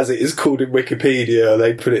be as it is called in Wikipedia.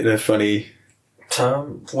 They put it in a funny.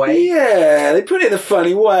 Wait. Yeah, they put it in a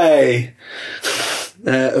funny way.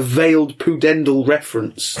 A veiled pudendal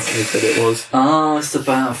reference, they said it was. Oh, it's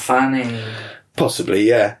about Fanny. Possibly,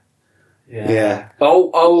 yeah. Yeah.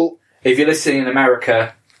 Oh, if you're listening in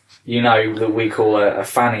America, you know that we call a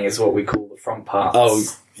fanny is what we call the front parts. Oh,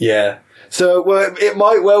 yeah. So, well, it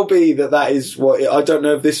might well be that is what... I don't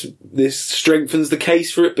know if this strengthens the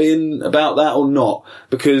case for it being about that or not,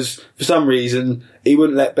 because for some reason he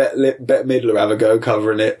wouldn't let Bette Midler have a go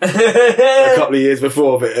covering it a couple of years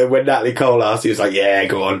before, but when Natalie Cole asked, he was like, yeah,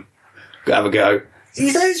 go on. Have a go.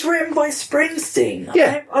 You know it's written by Springsteen.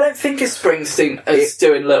 Yeah. I don't think it's Springsteen as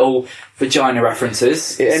doing little vagina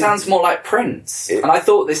references. It And- sounds more like Prince. And I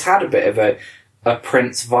thought this had a bit of a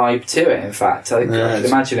Prince vibe to it, in fact. I Yeah, could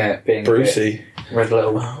it's imagine it being Brucey. a bit red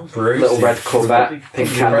little Bruce. little red Corvette, pink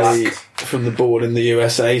Cadillac. From the Born in the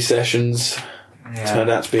USA sessions. Turned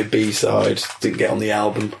Yeah. out to be a B-side. Didn't get on the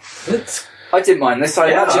album. I didn't mind this. I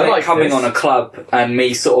Yeah, imagine I it like coming this. on a club and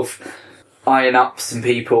me sort of eyeing up some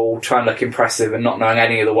people, trying to look impressive and not knowing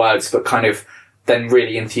any of the words, but kind of then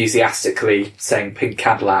really enthusiastically saying pink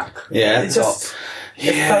Cadillac. Yeah. It just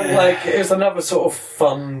it felt like it was another sort of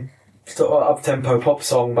fun, sort of up-tempo pop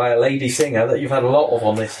song by a lady singer that you've had a lot of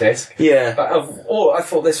on this disc. Yeah. But I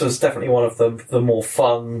thought this was definitely one of the more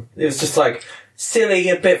fun. It was just like silly,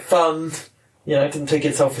 a bit fun. You know, it didn't take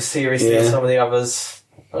itself as seriously as Yeah. some of the others.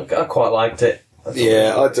 I quite liked it.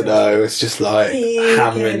 Yeah, I don't know. It's just like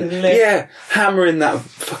hammering. Yeah, hammering that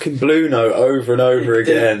fucking blue note over and over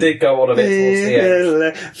again. Did go on a bit towards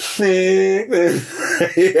the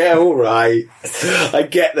end. Yeah, all right. I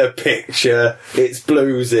get the picture. It's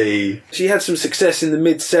bluesy. She had some success in the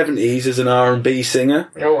mid-70s as an R&B singer.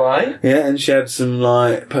 All right. Yeah, and she had some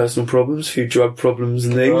like personal problems, a few drug problems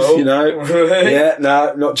and things. Oh, You know. right. Yeah,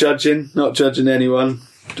 no, not judging anyone.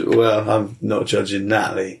 Well, I'm not judging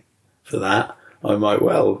Natalie. for that, I might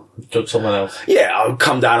well... Judge someone else. Yeah, I'll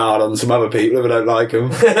come down hard on some other people if I don't like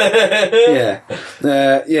them. Yeah.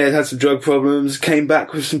 Had some drug problems, came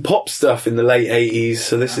back with some pop stuff in the late 80s,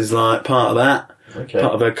 so this is like part of that. Okay.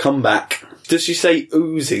 Part of her comeback. Does she say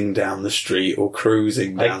oozing down the street or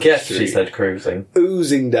cruising down I guess the street? she said cruising.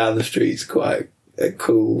 Oozing down the street's quite a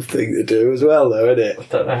cool thing to do as well, though, isn't it?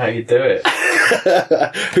 Don't know how you do it.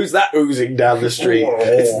 Who's that oozing down the street? Whoa.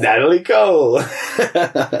 It's Natalie Cole.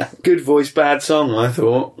 Good voice, bad song, I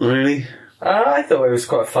thought, really. I thought it was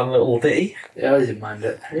quite a fun little ditty. Yeah, I didn't mind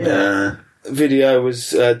it. Video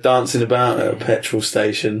was dancing about at a petrol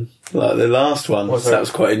station, like the last one. Was So there- that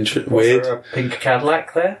was quite Was weird. there a pink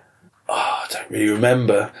Cadillac there? Oh, I don't really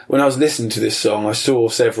remember. When I was listening to this song, I saw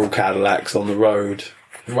several Cadillacs on the road.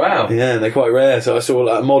 Wow. Yeah, they're quite rare. So I saw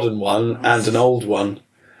like a modern one and an old one.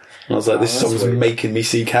 And I was like, this that's song's weird. making me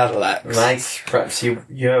see Cadillacs. Nice. Perhaps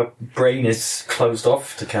your brain is closed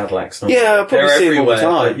off to Cadillacs. Not Yeah, I probably They're see them all the everywhere,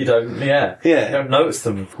 time. but you don't. Yeah. Yeah. You don't notice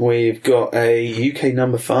them. We've got a UK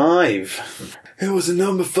number 5. It was a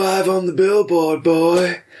number 5 on the Billboard,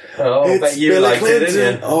 boy. Oh, I bet you Billy liked it, Clinton.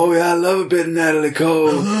 didn't you? Oh yeah, I love a bit of Natalie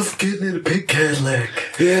Cole. love getting in a pink Cadillac.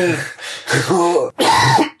 Yeah. Oh,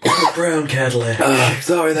 A brown Cadillac.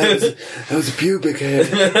 sorry, that was a pubic hair.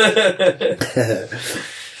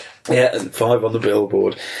 Yeah, 5 on the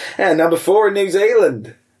Billboard. And number 4 in New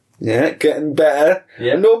Zealand. Yeah, getting better.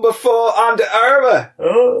 Yeah. Number 4 Under Armour.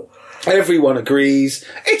 Oh. Everyone agrees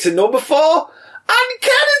it's a number 4 and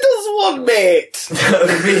Canada's one, mate.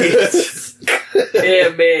 Yeah,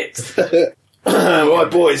 mate. Right,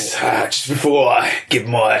 boys, just before I give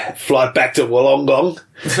my flight back to Wollongong,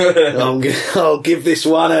 I'll give this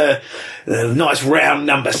one a nice round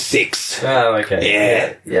number 6. Oh, okay.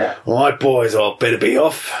 Yeah. Yeah. Right, boys, I better be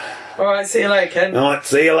off. Alright, see you later, Ken. Alright,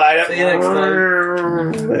 see you later. See you next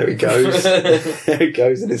time. There he goes. There he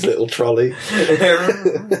goes in his little trolley. Is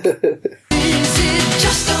it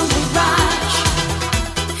just a mirage?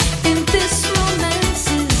 In this romance,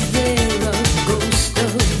 is there a ghost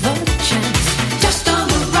of a chance? Just a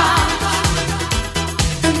mirage.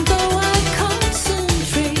 And though I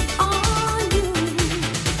concentrate on you,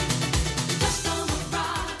 just a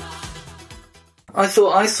mirage. I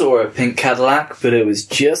thought I saw a pink Cadillac, but it was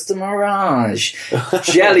just a mirage.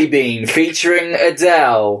 Jelly Bean featuring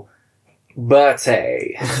Adele.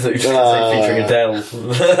 Bertie. Featuring Adele.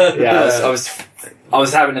 Yeah, I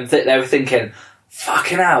was having them they were thinking,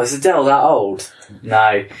 fucking hell, is Adele that old?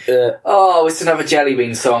 No. Oh, it's another Jelly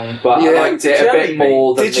Bean song, but Yeah, I liked it a Jelly bit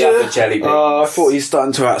more than Did the you? other Jelly Beans. Oh, I thought he was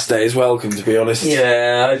starting to outstay his welcome, to be honest.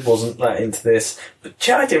 Yeah, I wasn't that into this. But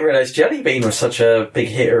I didn't realise Jelly Bean was such a big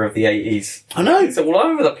hitter of the 80s. I know. It's all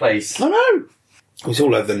over the place. I know. He's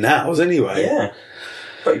all over the nows anyway. Yeah.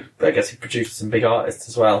 But I guess he produced some big artists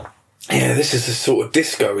as well. Yeah, this is a sort of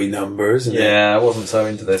disco-y number, isn't it? Yeah, I wasn't so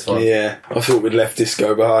into this one. Yeah, I thought we'd left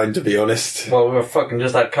disco behind, to be honest. Well, we were fucking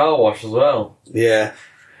just had Car Wash as well. Yeah.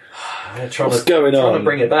 They're trying What's to, going trying on? to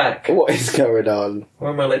bring it back. What is going on?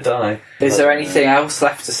 When will it die? Is there anything else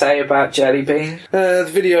left to say about Jelly Bean? The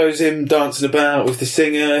video's him dancing about with the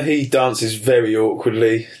singer. He dances very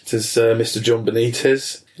awkwardly. Does Mr. John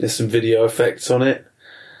Benitez. There's some video effects on it.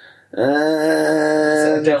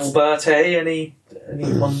 And Adele Bertie,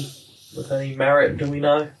 anyone with any merit, do we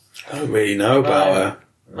know? I don't really know about her.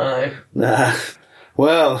 No. Nah.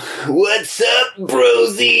 Well, what's up,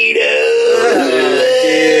 Brosito?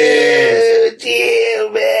 Yeah,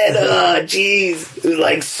 man. Oh, jeez.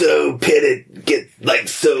 Like so pitted. Get like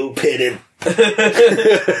so pitted.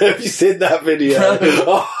 Have you seen that video?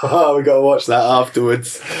 Oh, we gotta watch that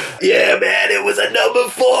afterwards. Yeah, man, it was a number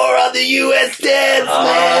 4 on the US dance,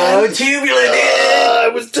 man. tubular, Oh,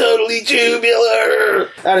 it was totally tubular.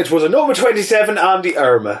 And it was a number 27, Andy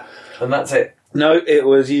Irma. And that's it. No, it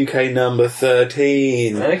was UK number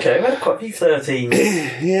 13. Okay, we had quite a few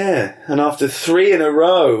 13s. Yeah, and after 3 in a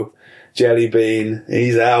row, Jelly Bean,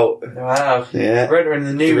 he's out. Wow. Yeah. We're in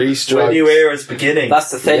the new, 3 strikes. new era's beginning.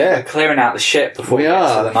 That's the thing, Yeah. we're clearing out the shit before We we get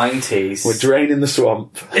are. to the 90s. We're draining the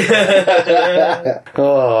swamp.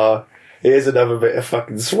 Oh, here's another bit of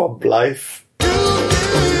fucking swamp life.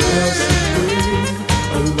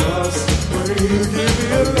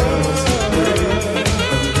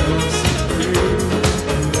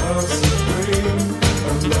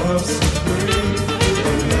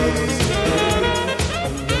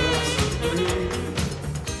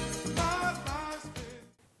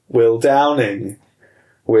 Will Downing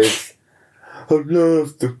with I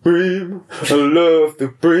love the Supreme. I love the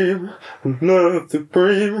Supreme. I love the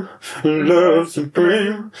Supreme. I love the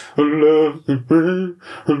Supreme. I love the Supreme.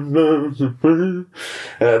 I love the Supreme.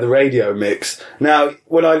 The radio mix. Now,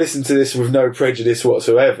 when I listened to this with no prejudice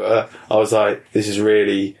whatsoever, I was like, this is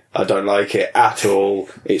really, I don't like it at all.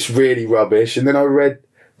 It's really rubbish. And then I read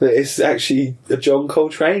that it's actually a John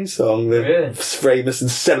Coltrane song, the Really? famous and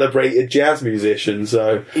celebrated jazz musician,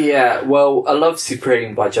 so... Yeah, well, I Love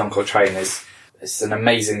Supreme by John Coltrane it's an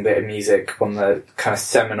amazing bit of music, one of the kind of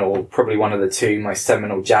seminal, probably one of the two most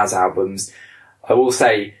seminal jazz albums. I will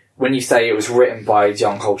say, when you say it was written by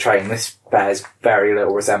John Coltrane, this bears very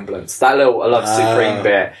little resemblance. That little I Love Supreme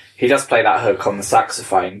bit, he does play that hook on the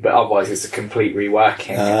saxophone, but otherwise it's a complete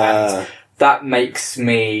reworking. And that makes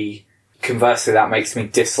me... Conversely, that makes me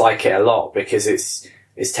dislike it a lot because it's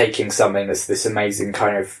taking something that's this amazing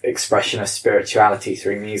kind of expression of spirituality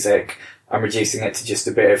through music and reducing it to just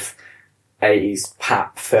a bit of 80s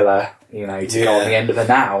pap filler, to go on the end of the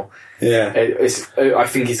now. Yeah. I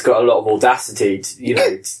think he's got a lot of audacity, to be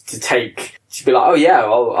like, oh yeah,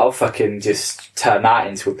 I'll fucking just turn that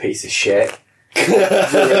into a piece of shit.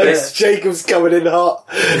 Jacob's coming in hot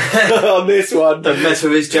on this one. Don't mess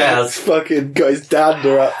with his jazz. He's fucking got his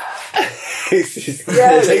dander up. He's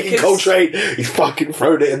taking Coltrane. He's fucking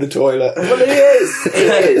thrown it in the toilet. Well, it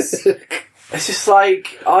is. It's just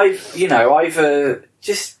like either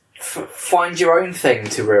just find your own thing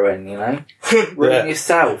to ruin. Ruin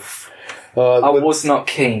yourself. I was not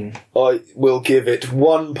keen. I will give it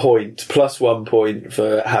 1 point, plus 1 point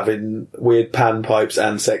for having weird panpipes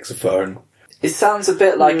and saxophone. It sounds a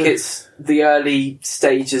bit like it's the early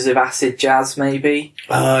stages of acid jazz, maybe.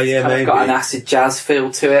 Oh, yeah, Kind maybe. of got an acid jazz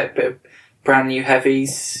feel to it, bit of brand new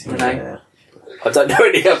heavies, Yeah. I don't know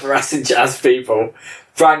any other acid jazz people.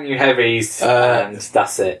 Brand new heavies, and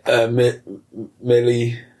that's it.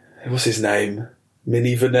 Millie, what's his name?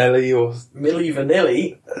 Minnie Vanelli or... Milli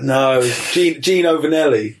Vanilli. No, Gino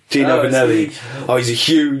Vanelli. Gino Vanelli. Oh, he's a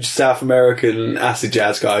huge South American acid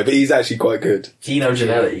jazz guy, but he's actually quite good. Gino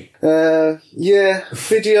Ginelli. Yeah,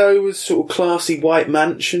 video was sort of classy white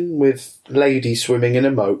mansion with lady swimming in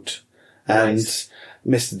a moat. And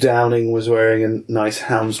Mr. Downing was wearing a nice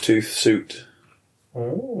houndstooth suit.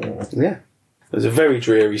 Oh. Yeah. It was a very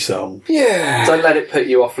dreary song. Yeah. Don't let it put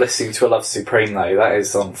you off listening to A Love Supreme, though. That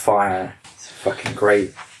is on fire. It's fucking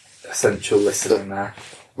great, essential listening there.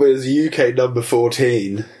 But it's UK number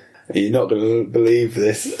 14. You're not going to believe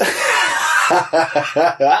this.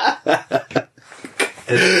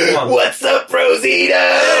 What's up, Rosita?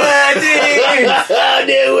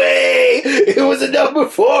 No way! It was a number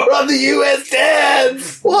 4 on the US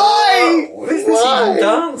dance! Why? Is this even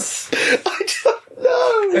dance? I don't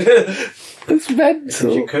know. It's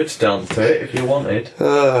mental. You could dance to it if you wanted.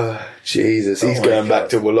 Oh, Jesus. He's my going back God.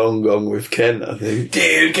 to Wollongong with Kent, I think.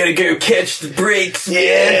 Dude, gotta go catch the breaks.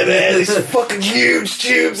 Yeah, man, there's some fucking huge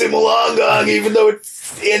tubes in Wollongong, even though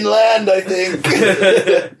it's inland, I think.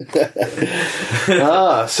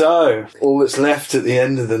 So, all that's left at the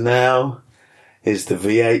end of the now is the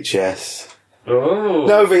VHS. Oh.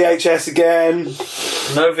 No VHS again.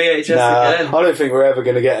 No VHS Nah, again. I don't think we're ever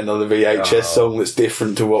going to get another VHS song that's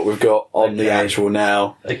different to what we've got on the actual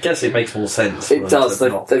now. I guess it makes more sense. It does.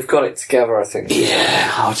 They've got it together, I think.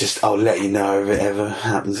 Yeah, I'll let you know if it ever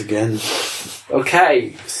happens again.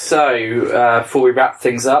 Okay, so before we wrap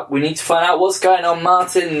things up, we need to find out what's going on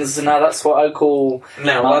Martin's. Now that's what I call...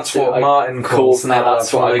 Now that's what Martin calls. Now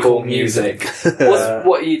that's what I call music.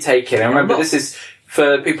 What are you taking? And remember, this is...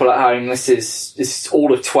 For people at home, this is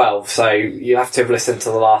all of 12, so you have to have listened to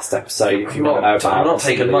the last episode if you want to know about it. I'm not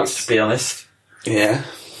taking much, to be honest. Yeah.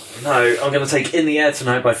 No, I'm going to take In the Air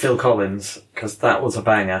Tonight by Phil Collins, because that was a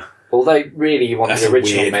banger. Although, really, you want That's the a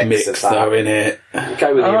original weird mix of that. though, innit?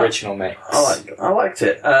 Go with the Alright. original mix. I liked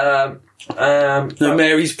it. No,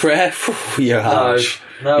 Mary's Prayer? You're harsh.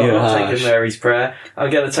 No, I'm You're not harsh. taking Mary's Prayer. I'm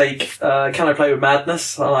going to take Can I Play With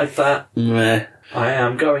Madness? I like that. Meh. I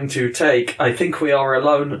am going to take I Think We Are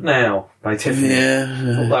Alone Now by Tiffany.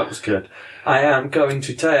 Yeah. Oh, that was good. I am going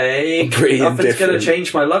to take Pretty Nothing's Gonna indifferent.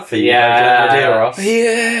 Change My Love For You Yeah. by Glenn Medeiros.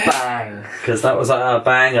 Yeah. Bang. Because that was a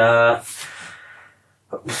banger.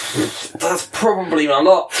 That's probably my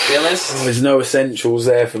lot, to be honest. There's no essentials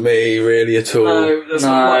there for me, really, at all. No, there's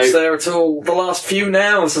not much there at all. The last few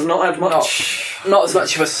nows have not had much. Not as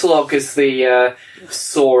much of a slog as the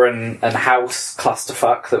Saw and House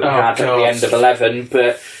clusterfuck that we had at the God. end of 11,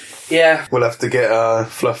 but yeah. We'll have to get our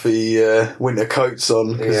fluffy winter coats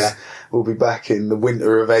on, because Yeah. we'll be back in the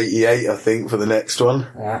winter of '88, I think, for the next one.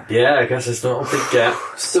 Yeah, I guess it's not a big gap.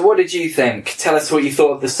 So what did you think? Tell us what you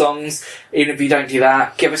thought of the songs. Even if you don't do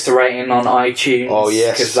that, give us a rating on iTunes. Oh,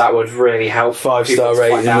 yes. Because that would really help. 5-star people to find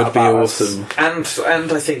rating out would be about us. awesome. And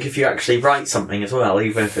I think if you actually write something as well,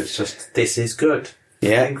 even if it's just, this is good. I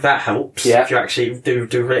Yeah. think that helps. Yeah. If you actually do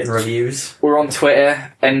written reviews. We're on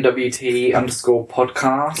Twitter,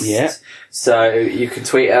 NWT_podcast. Yeah. So you can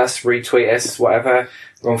tweet us, retweet us, whatever.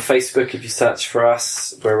 We're on Facebook if you search for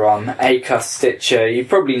us. We're on Acast, Stitcher. You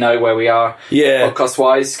probably know where we are, Yeah.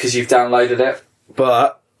 podcast-wise, because you've downloaded it.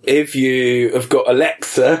 But if you have got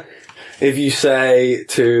Alexa, if you say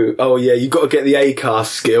to, oh yeah, you've got to get the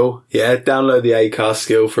Acast skill, yeah, download the Acast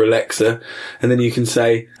skill for Alexa, and then you can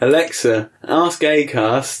say, Alexa, ask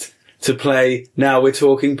Acast to play Now We're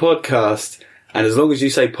Talking podcast. And as long as you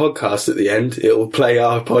say podcast at the end, it'll play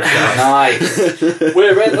our podcast. Nice.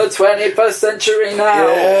 We're in the 21st century now.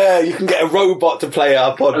 Yeah, you can get a robot to play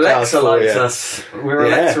our podcast Alexa for likes you. us. We're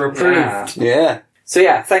Yeah. Alexa approved. Yeah. Yeah. So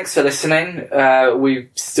yeah, thanks for listening. We've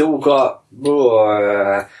still got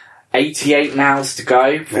 88 nows to go.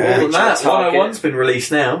 Yeah. More than that, Target. 101's been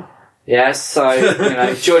released now. Yeah,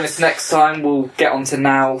 so join us next time. We'll get on to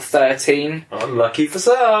now 13. Unlucky for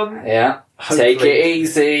some. Yeah, Hopefully. take it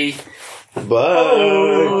easy.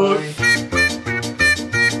 Bye.